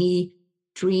corporate, and he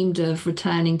dreamed of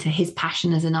returning to his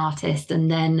passion as an artist,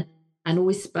 and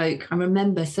always spoke. I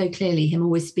remember so clearly him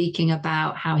always speaking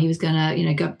about how he was going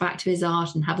to, go back to his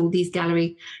art and have all these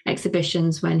gallery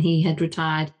exhibitions when he had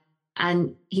retired.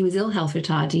 And he was ill health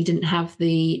retired. He didn't have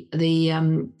the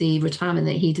retirement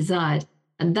that he desired.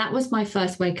 And that was my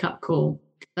first wake up call,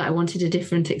 that I wanted a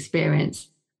different experience.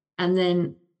 And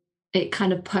then it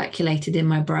kind of percolated in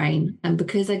my brain. And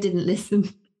because I didn't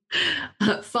listen,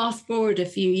 fast forward a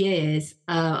few years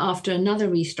after another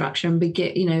restructure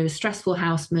and a stressful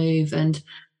house move and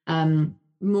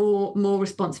more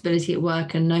responsibility at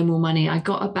work and no more money, I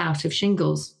got a bout of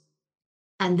shingles.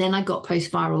 And then I got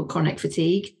post-viral chronic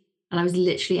fatigue. And I was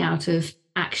literally out of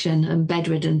action and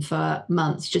bedridden for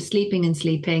months, just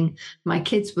sleeping. My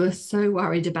kids were so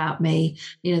worried about me.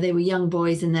 They were young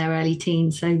boys in their early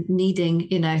teens, so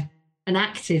needing, an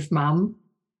active mum.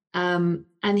 And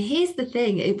here's the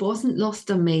thing, it wasn't lost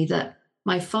on me that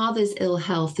my father's ill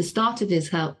health, the start of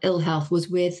his ill health was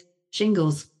with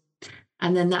shingles.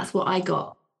 And then that's what I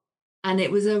got. And it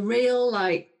was a real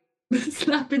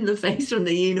slap in the face from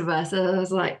the universe. And I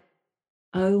was like,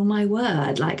 oh my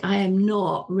word, I am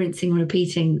not rinsing and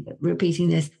repeating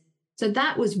this. So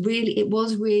that was it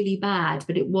was really bad,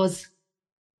 but it was,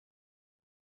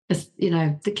 the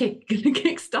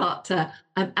kickstart to,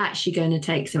 I'm actually going to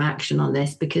take some action on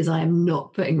this because I am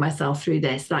not putting myself through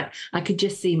this. I could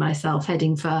just see myself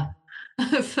heading for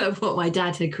what my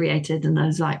dad had created. And I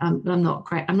was like, I'm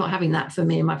not having that for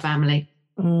me and my family.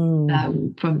 From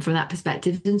that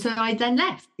perspective. And so I then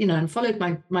left, and followed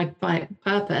my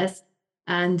purpose.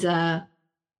 And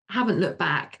haven't looked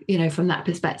back, from that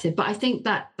perspective. But I think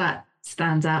that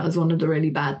stands out as one of the really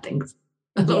bad things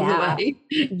along the way.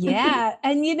 Yeah.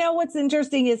 And what's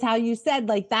interesting is how you said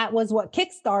that was what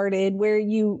kickstarted where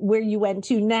you went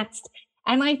to next.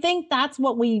 And I think that's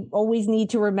what we always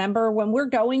need to remember when we're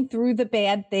going through the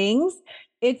bad things.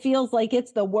 It feels like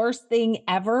it's the worst thing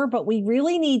ever, but we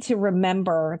really need to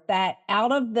remember that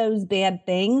out of those bad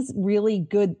things, really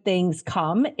good things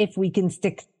come if we can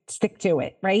stick to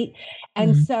it. Right.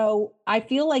 And so I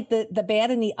feel like the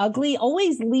bad and the ugly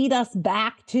always lead us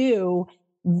back to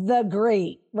the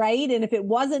great. Right. And if it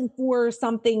wasn't for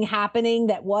something happening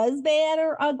that was bad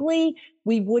or ugly,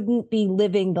 we wouldn't be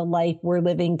living the life we're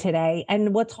living today.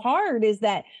 And what's hard is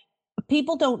that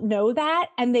people don't know that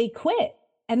and they quit.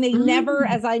 And they never,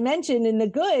 as I mentioned in the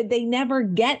good, they never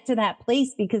get to that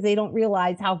place because they don't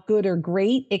realize how good or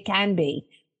great it can be.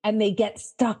 And they get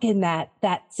stuck in that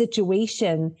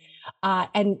situation.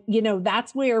 And,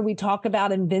 that's where we talk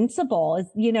about invincible is,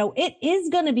 it is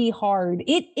going to be hard.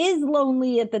 It is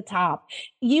lonely at the top.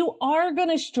 You are going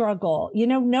to struggle.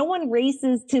 No one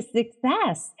races to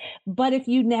success, but if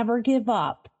you never give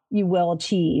up, you will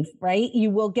achieve, right?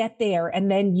 You will get there and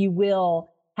then you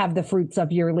will have the fruits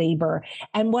of your labor.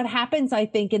 And what happens, I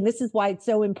think, and this is why it's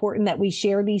so important that we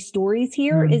share these stories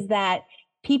here, is that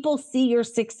people see your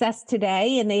success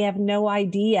today and they have no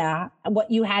idea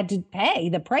what you had to pay,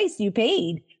 the price you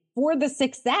paid for the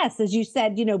success. As you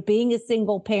said, being a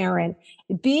single parent,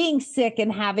 being sick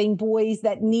and having boys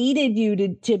that needed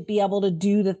you to be able to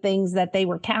do the things that they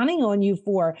were counting on you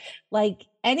for. Like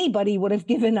anybody would have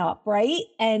given up, right?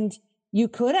 And you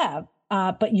could have,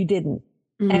 but you didn't.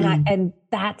 And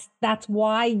that's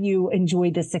why you enjoy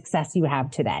the success you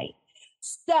have today.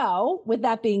 So with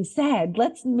that being said,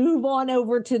 let's move on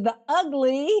over to the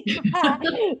ugly,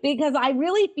 because I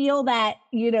really feel that,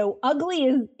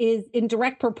 ugly is in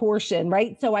direct proportion,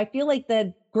 right? So I feel like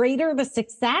the greater the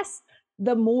success,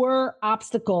 the more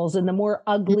obstacles and the more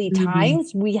ugly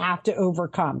times we have to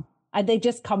overcome. They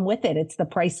just come with it. It's the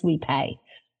price we pay.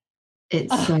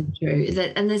 It's so true.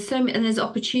 And there's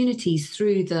opportunities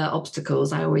through the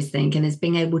obstacles, I always think, and it's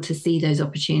being able to see those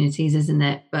opportunities, isn't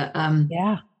it? But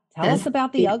yeah. Tell us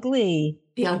about the ugly.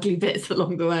 The ugly bits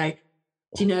along the way.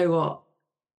 Do you know what?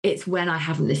 It's when I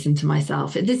haven't listened to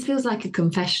myself. This feels like a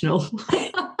confessional.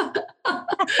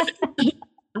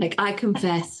 I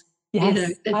confess. Yes,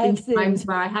 there's been times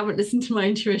where I haven't listened to my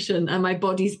intuition and my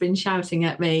body's been shouting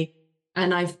at me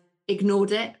and I've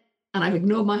ignored it and I've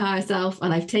ignored my higher self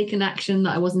and I've taken action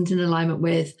that I wasn't in alignment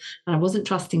with and I wasn't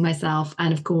trusting myself.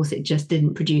 And of course, it just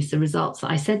didn't produce the results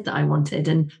that I said that I wanted.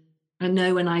 And I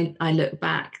know when I look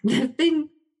back, there have been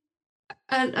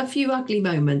a few ugly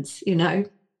moments,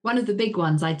 One of the big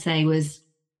ones I'd say was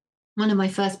one of my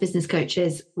first business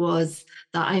coaches was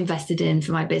that I invested in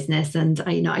for my business. And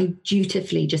I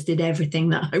dutifully just did everything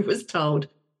that I was told,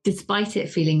 despite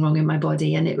it feeling wrong in my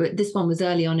body. And this one was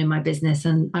early on in my business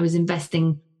and I was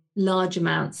investing large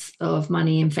amounts of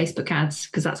money in Facebook ads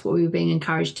because that's what we were being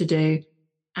encouraged to do.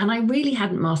 And I really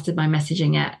hadn't mastered my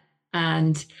messaging yet.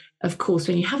 And of course,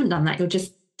 when you haven't done that, you're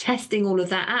just testing all of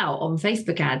that out on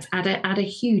Facebook ads at a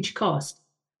huge cost.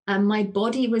 And my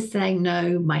body was saying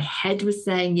no, my head was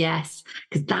saying yes,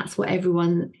 because that's what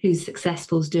everyone who's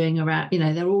successful is doing around,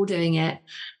 they're all doing it.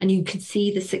 And you could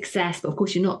see the success, but of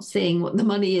course you're not seeing what the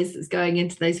money is that's going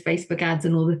into those Facebook ads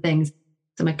and all the things.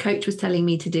 So my coach was telling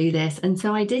me to do this. And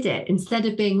so I did it instead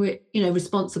of being,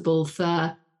 responsible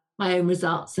for my own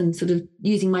results and sort of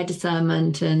using my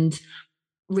discernment and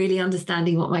really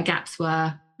understanding what my gaps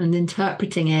were and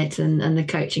interpreting it and the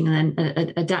coaching and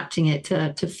then adapting it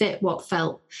to fit what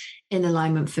felt in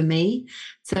alignment for me.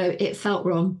 So it felt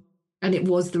wrong and it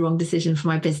was the wrong decision for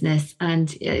my business.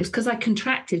 And it was because I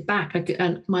contracted back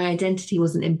and my identity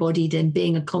wasn't embodied in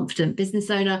being a confident business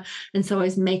owner. And so I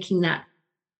was making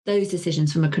those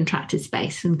decisions from a contracted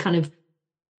space and kind of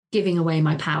giving away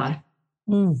my power.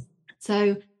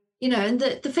 So, and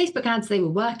the Facebook ads, they were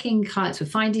working, clients were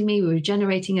finding me, we were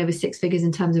generating over 6 figures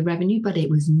in terms of revenue, but it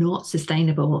was not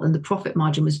sustainable and the profit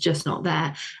margin was just not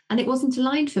there. And it wasn't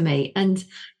aligned for me. And,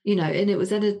 and it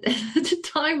was at a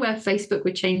time where Facebook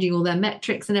were changing all their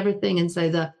metrics and everything. And so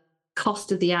the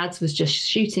cost of the ads was just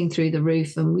shooting through the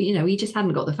roof. And we just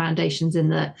hadn't got the foundations in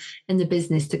the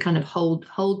business to kind of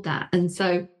hold that. And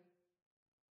so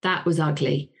that was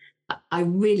ugly. I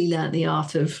really learned the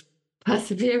art of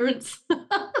perseverance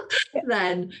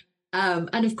then.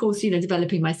 And of course,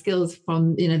 developing my skills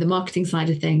from, the marketing side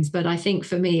of things. But I think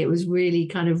for me, it was really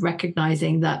kind of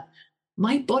recognizing that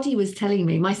my body was telling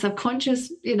me, my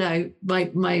subconscious,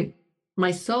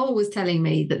 my soul was telling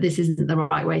me that this isn't the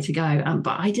right way to go.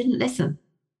 But I didn't listen.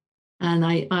 And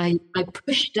I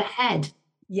pushed ahead.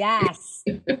 Yes.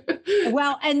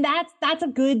 Well, and that's a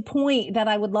good point that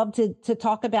I would love to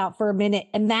talk about for a minute.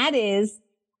 And that is,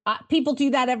 people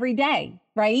do that every day,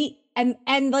 right?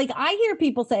 And like I hear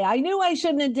people say, I knew I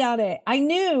shouldn't have done it. I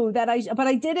knew that but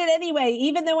I did it anyway,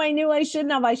 even though I knew I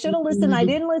shouldn't have. I should have listened. I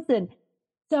didn't listen.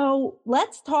 So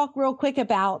let's talk real quick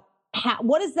about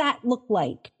what does that look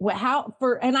like?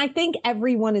 And I think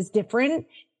everyone is different,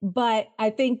 but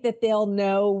I think that they'll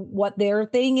know what their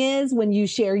thing is when you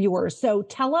share yours. So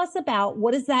tell us about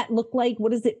what does that look like?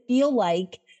 What does it feel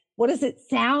like? What does it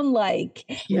sound like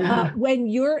when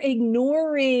you're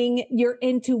ignoring your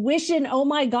intuition? Oh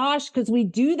my gosh, because we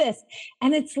do this.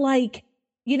 And it's like,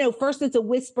 first it's a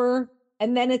whisper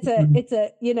and then it's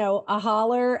a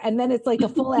holler and then it's like a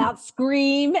full out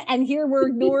scream. And here we're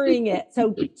ignoring it.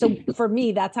 So for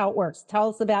me, that's how it works. Tell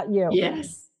us about you.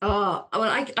 Yes. Oh,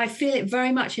 well, I feel it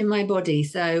very much in my body.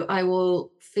 So I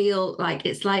will feel like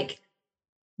it's like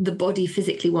the body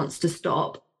physically wants to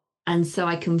stop. And so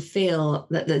I can feel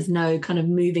that there's no kind of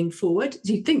moving forward.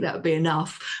 Do you think that would be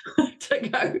enough to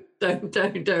go,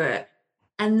 don't do it?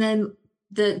 And then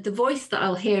the voice that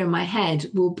I'll hear in my head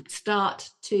will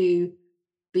start to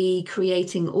be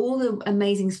creating all the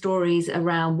amazing stories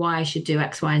around why I should do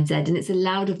X, Y, and Z. And it's a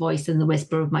louder voice than the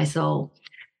whisper of my soul.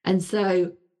 And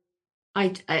so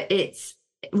it's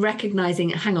recognizing,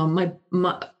 hang on,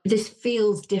 this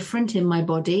feels different in my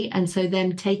body. And so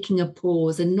then taking a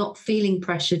pause and not feeling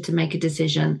pressured to make a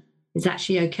decision is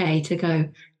actually okay to go,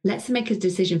 let's make a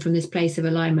decision from this place of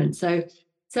alignment. So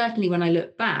certainly when I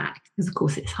look back, because of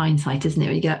course it's hindsight, isn't it?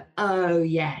 When you go, oh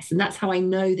yes. And that's how I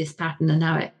know this pattern and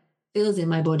how it feels in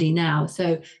my body now.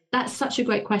 So that's such a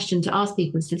great question to ask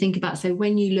people, is to think about. So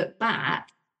when you look back,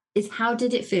 is how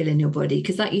did it feel in your body?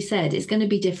 Because like you said, it's going to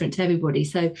be different to everybody.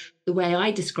 So the way I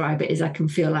describe it is I can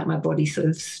feel like my body sort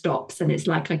of stops and it's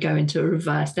like I go into a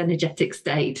reversed energetic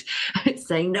state. It's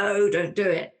saying, no, don't do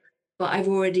it. But I've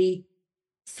already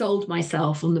sold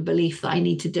myself on the belief that I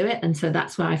need to do it. And so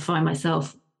that's where I find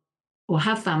myself, or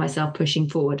have found myself, pushing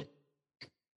forward.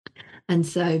 And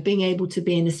so being able to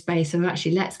be in a space of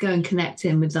actually, let's go and connect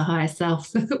in with the higher self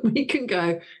so that we can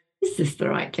go, is this the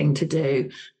right thing to do?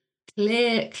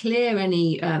 Clear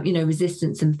any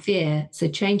resistance and fear. So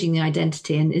changing the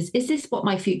identity, and is this what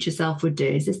my future self would do?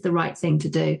 Is this the right thing to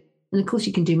do? And of course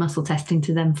you can do muscle testing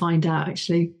to then find out,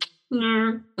 actually,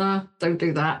 no, don't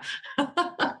do that.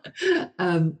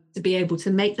 To be able to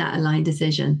make that aligned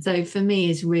decision. So for me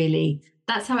is really,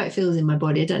 that's how it feels in my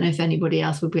body. I don't know if anybody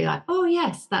else would be like, oh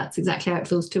yes, that's exactly how it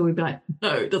feels too. We'd be like,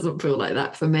 no, it doesn't feel like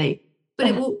that for me. But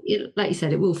it will, like you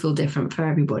said, it will feel different for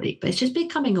everybody. But it's just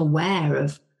becoming aware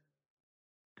of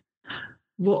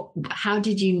how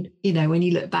did you, when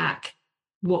you look back,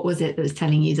 what was it that was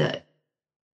telling you that,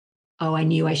 oh, I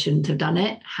knew I shouldn't have done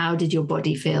it? How did your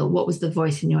body feel? What was the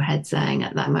voice in your head saying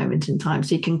at that moment in time?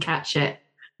 So you can catch it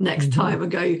next time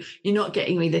and go, you're not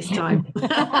getting me this time.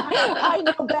 I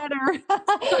know better.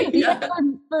 Yeah.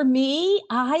 For me,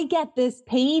 I get this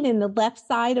pain in the left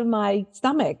side of my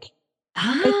stomach.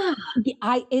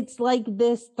 It's like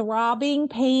this throbbing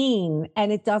pain,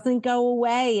 and it doesn't go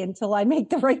away until I make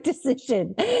the right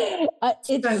decision. It's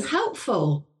so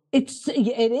helpful. It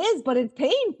is, but it's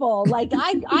painful. Like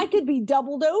I could be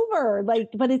doubled over,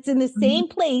 but it's in the same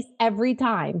place every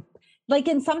time. Like,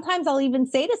 and sometimes I'll even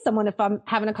say to someone, if I'm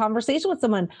having a conversation with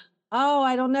someone, oh,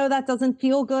 I don't know, that doesn't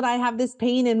feel good. I have this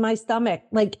pain in my stomach.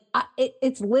 Like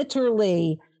it's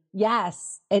literally,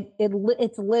 yes,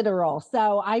 it's literal.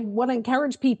 So I want to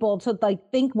encourage people to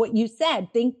think what you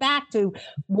said, think back to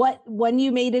when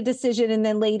you made a decision and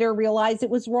then later realize it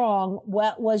was wrong.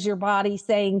 What was your body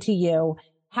saying to you?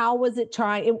 How was it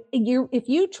trying? If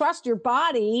you trust your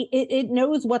body, it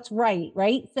knows what's right.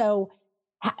 So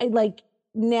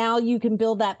now you can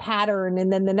build that pattern,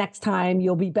 and then the next time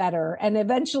you'll be better, and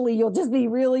eventually you'll just be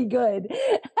really good.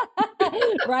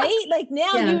 Right? Like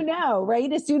now, you know, right?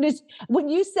 As soon as when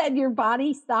you said your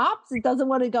body stops, it doesn't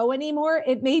want to go anymore.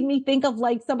 It made me think of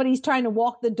like somebody's trying to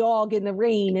walk the dog in the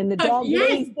rain, and the dog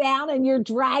lays down and you're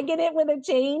dragging it with a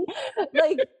chain.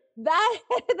 Like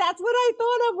that's what I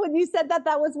thought of when you said that.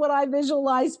 That was what I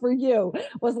visualized for you,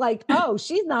 was like, oh,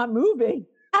 she's not moving.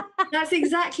 That's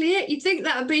exactly it. You'd think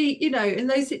that would be, in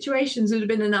those situations would have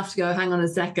been enough to go, hang on a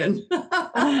second.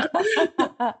 But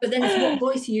then it's what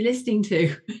voice are you listening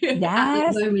to at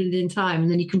that moment in time?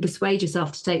 And then you can persuade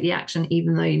yourself to take the action,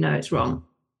 even though you know it's wrong.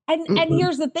 And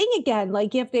here's the thing again,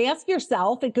 like you have to ask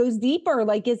yourself, it goes deeper.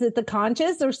 Like, is it the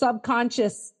conscious or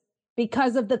subconscious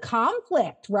because of the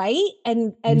conflict, right?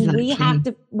 And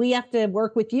exactly. we have to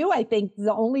work with you. I think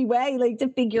the only way, to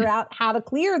figure out how to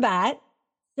clear that,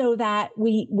 so that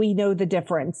we know the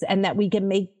difference and that we can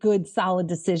make good, solid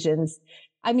decisions.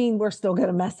 I mean, we're still going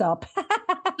to mess up.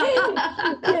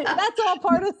 That's all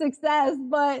part of success.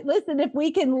 But listen, if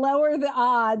we can lower the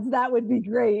odds, that would be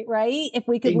great, right? If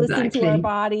we could listen to our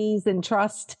bodies and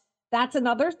trust. That's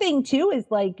another thing too, is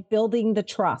like building the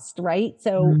trust, right?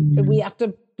 So we have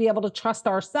to be able to trust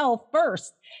ourselves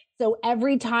first. So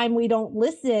every time we don't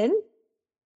listen,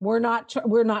 we're not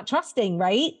trusting,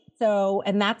 right? So,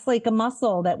 and that's like a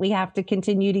muscle that we have to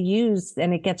continue to use,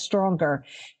 and it gets stronger.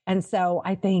 And so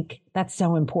I think that's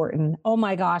so important. Oh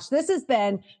my gosh, this has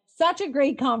been such a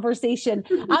great conversation.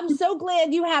 I'm so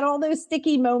glad you had all those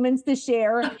sticky moments to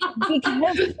share,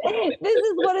 because this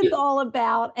is what it's all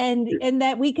about. And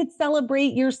that we could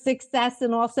celebrate your success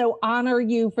and also honor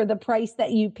you for the price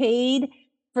that you paid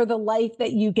for the life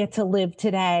that you get to live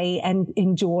today, and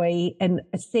enjoy and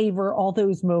savor all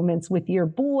those moments with your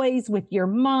boys, with your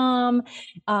mom,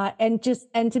 and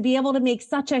to be able to make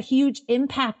such a huge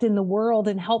impact in the world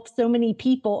and help so many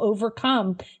people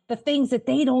overcome the things that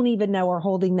they don't even know are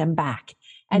holding them back,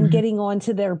 and getting on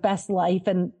to their best life.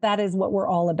 And that is what we're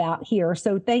all about here.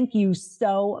 So thank you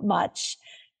so much,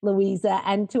 Louisa.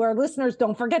 And to our listeners,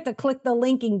 don't forget to click the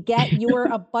link and get your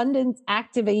abundance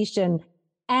activation.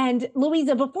 And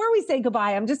Louisa, before we say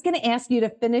goodbye, I'm just going to ask you to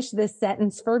finish this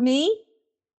sentence for me.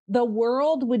 The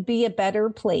world would be a better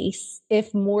place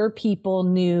if more people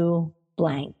knew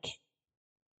blank.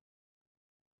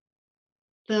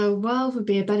 The world would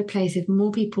be a better place if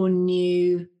more people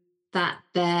knew that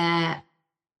their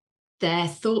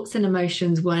thoughts and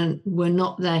emotions were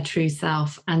not their true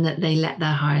self, and that they let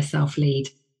their higher self lead.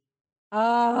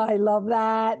 Oh, I love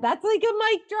that. That's like a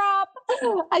mic drop.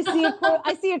 I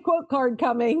see a quote card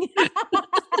coming.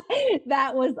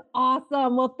 That was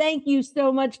awesome. Well, thank you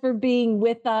so much for being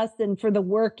with us and for the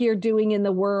work you're doing in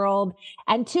the world.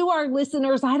 And to our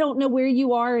listeners, I don't know where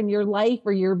you are in your life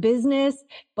or your business,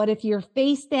 but if you're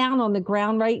face down on the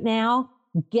ground right now,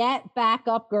 get back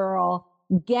up, girl.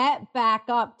 Get back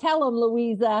up. Tell them,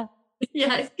 Louisa.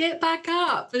 Yes, get back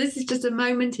up. But this is just a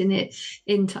moment in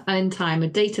time, a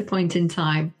data point in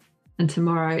time, and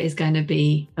tomorrow is going to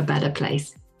be a better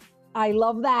place. I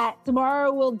love that.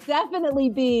 Tomorrow will definitely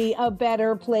be a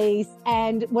better place,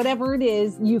 and whatever it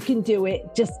is, you can do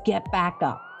it. Just get back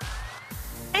up.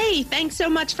 Hey, thanks so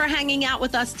much for hanging out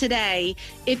with us today.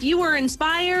 If you were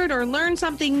inspired or learned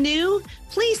something new,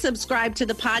 please subscribe to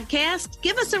the podcast,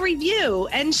 give us a review,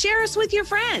 and share us with your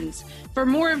friends. For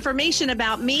more information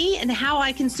about me and how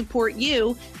I can support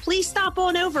you, please stop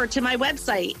on over to my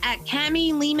website at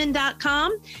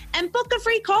CamiLehman.com and book a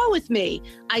free call with me.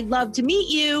 I'd love to meet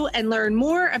you and learn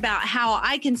more about how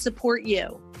I can support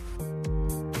you.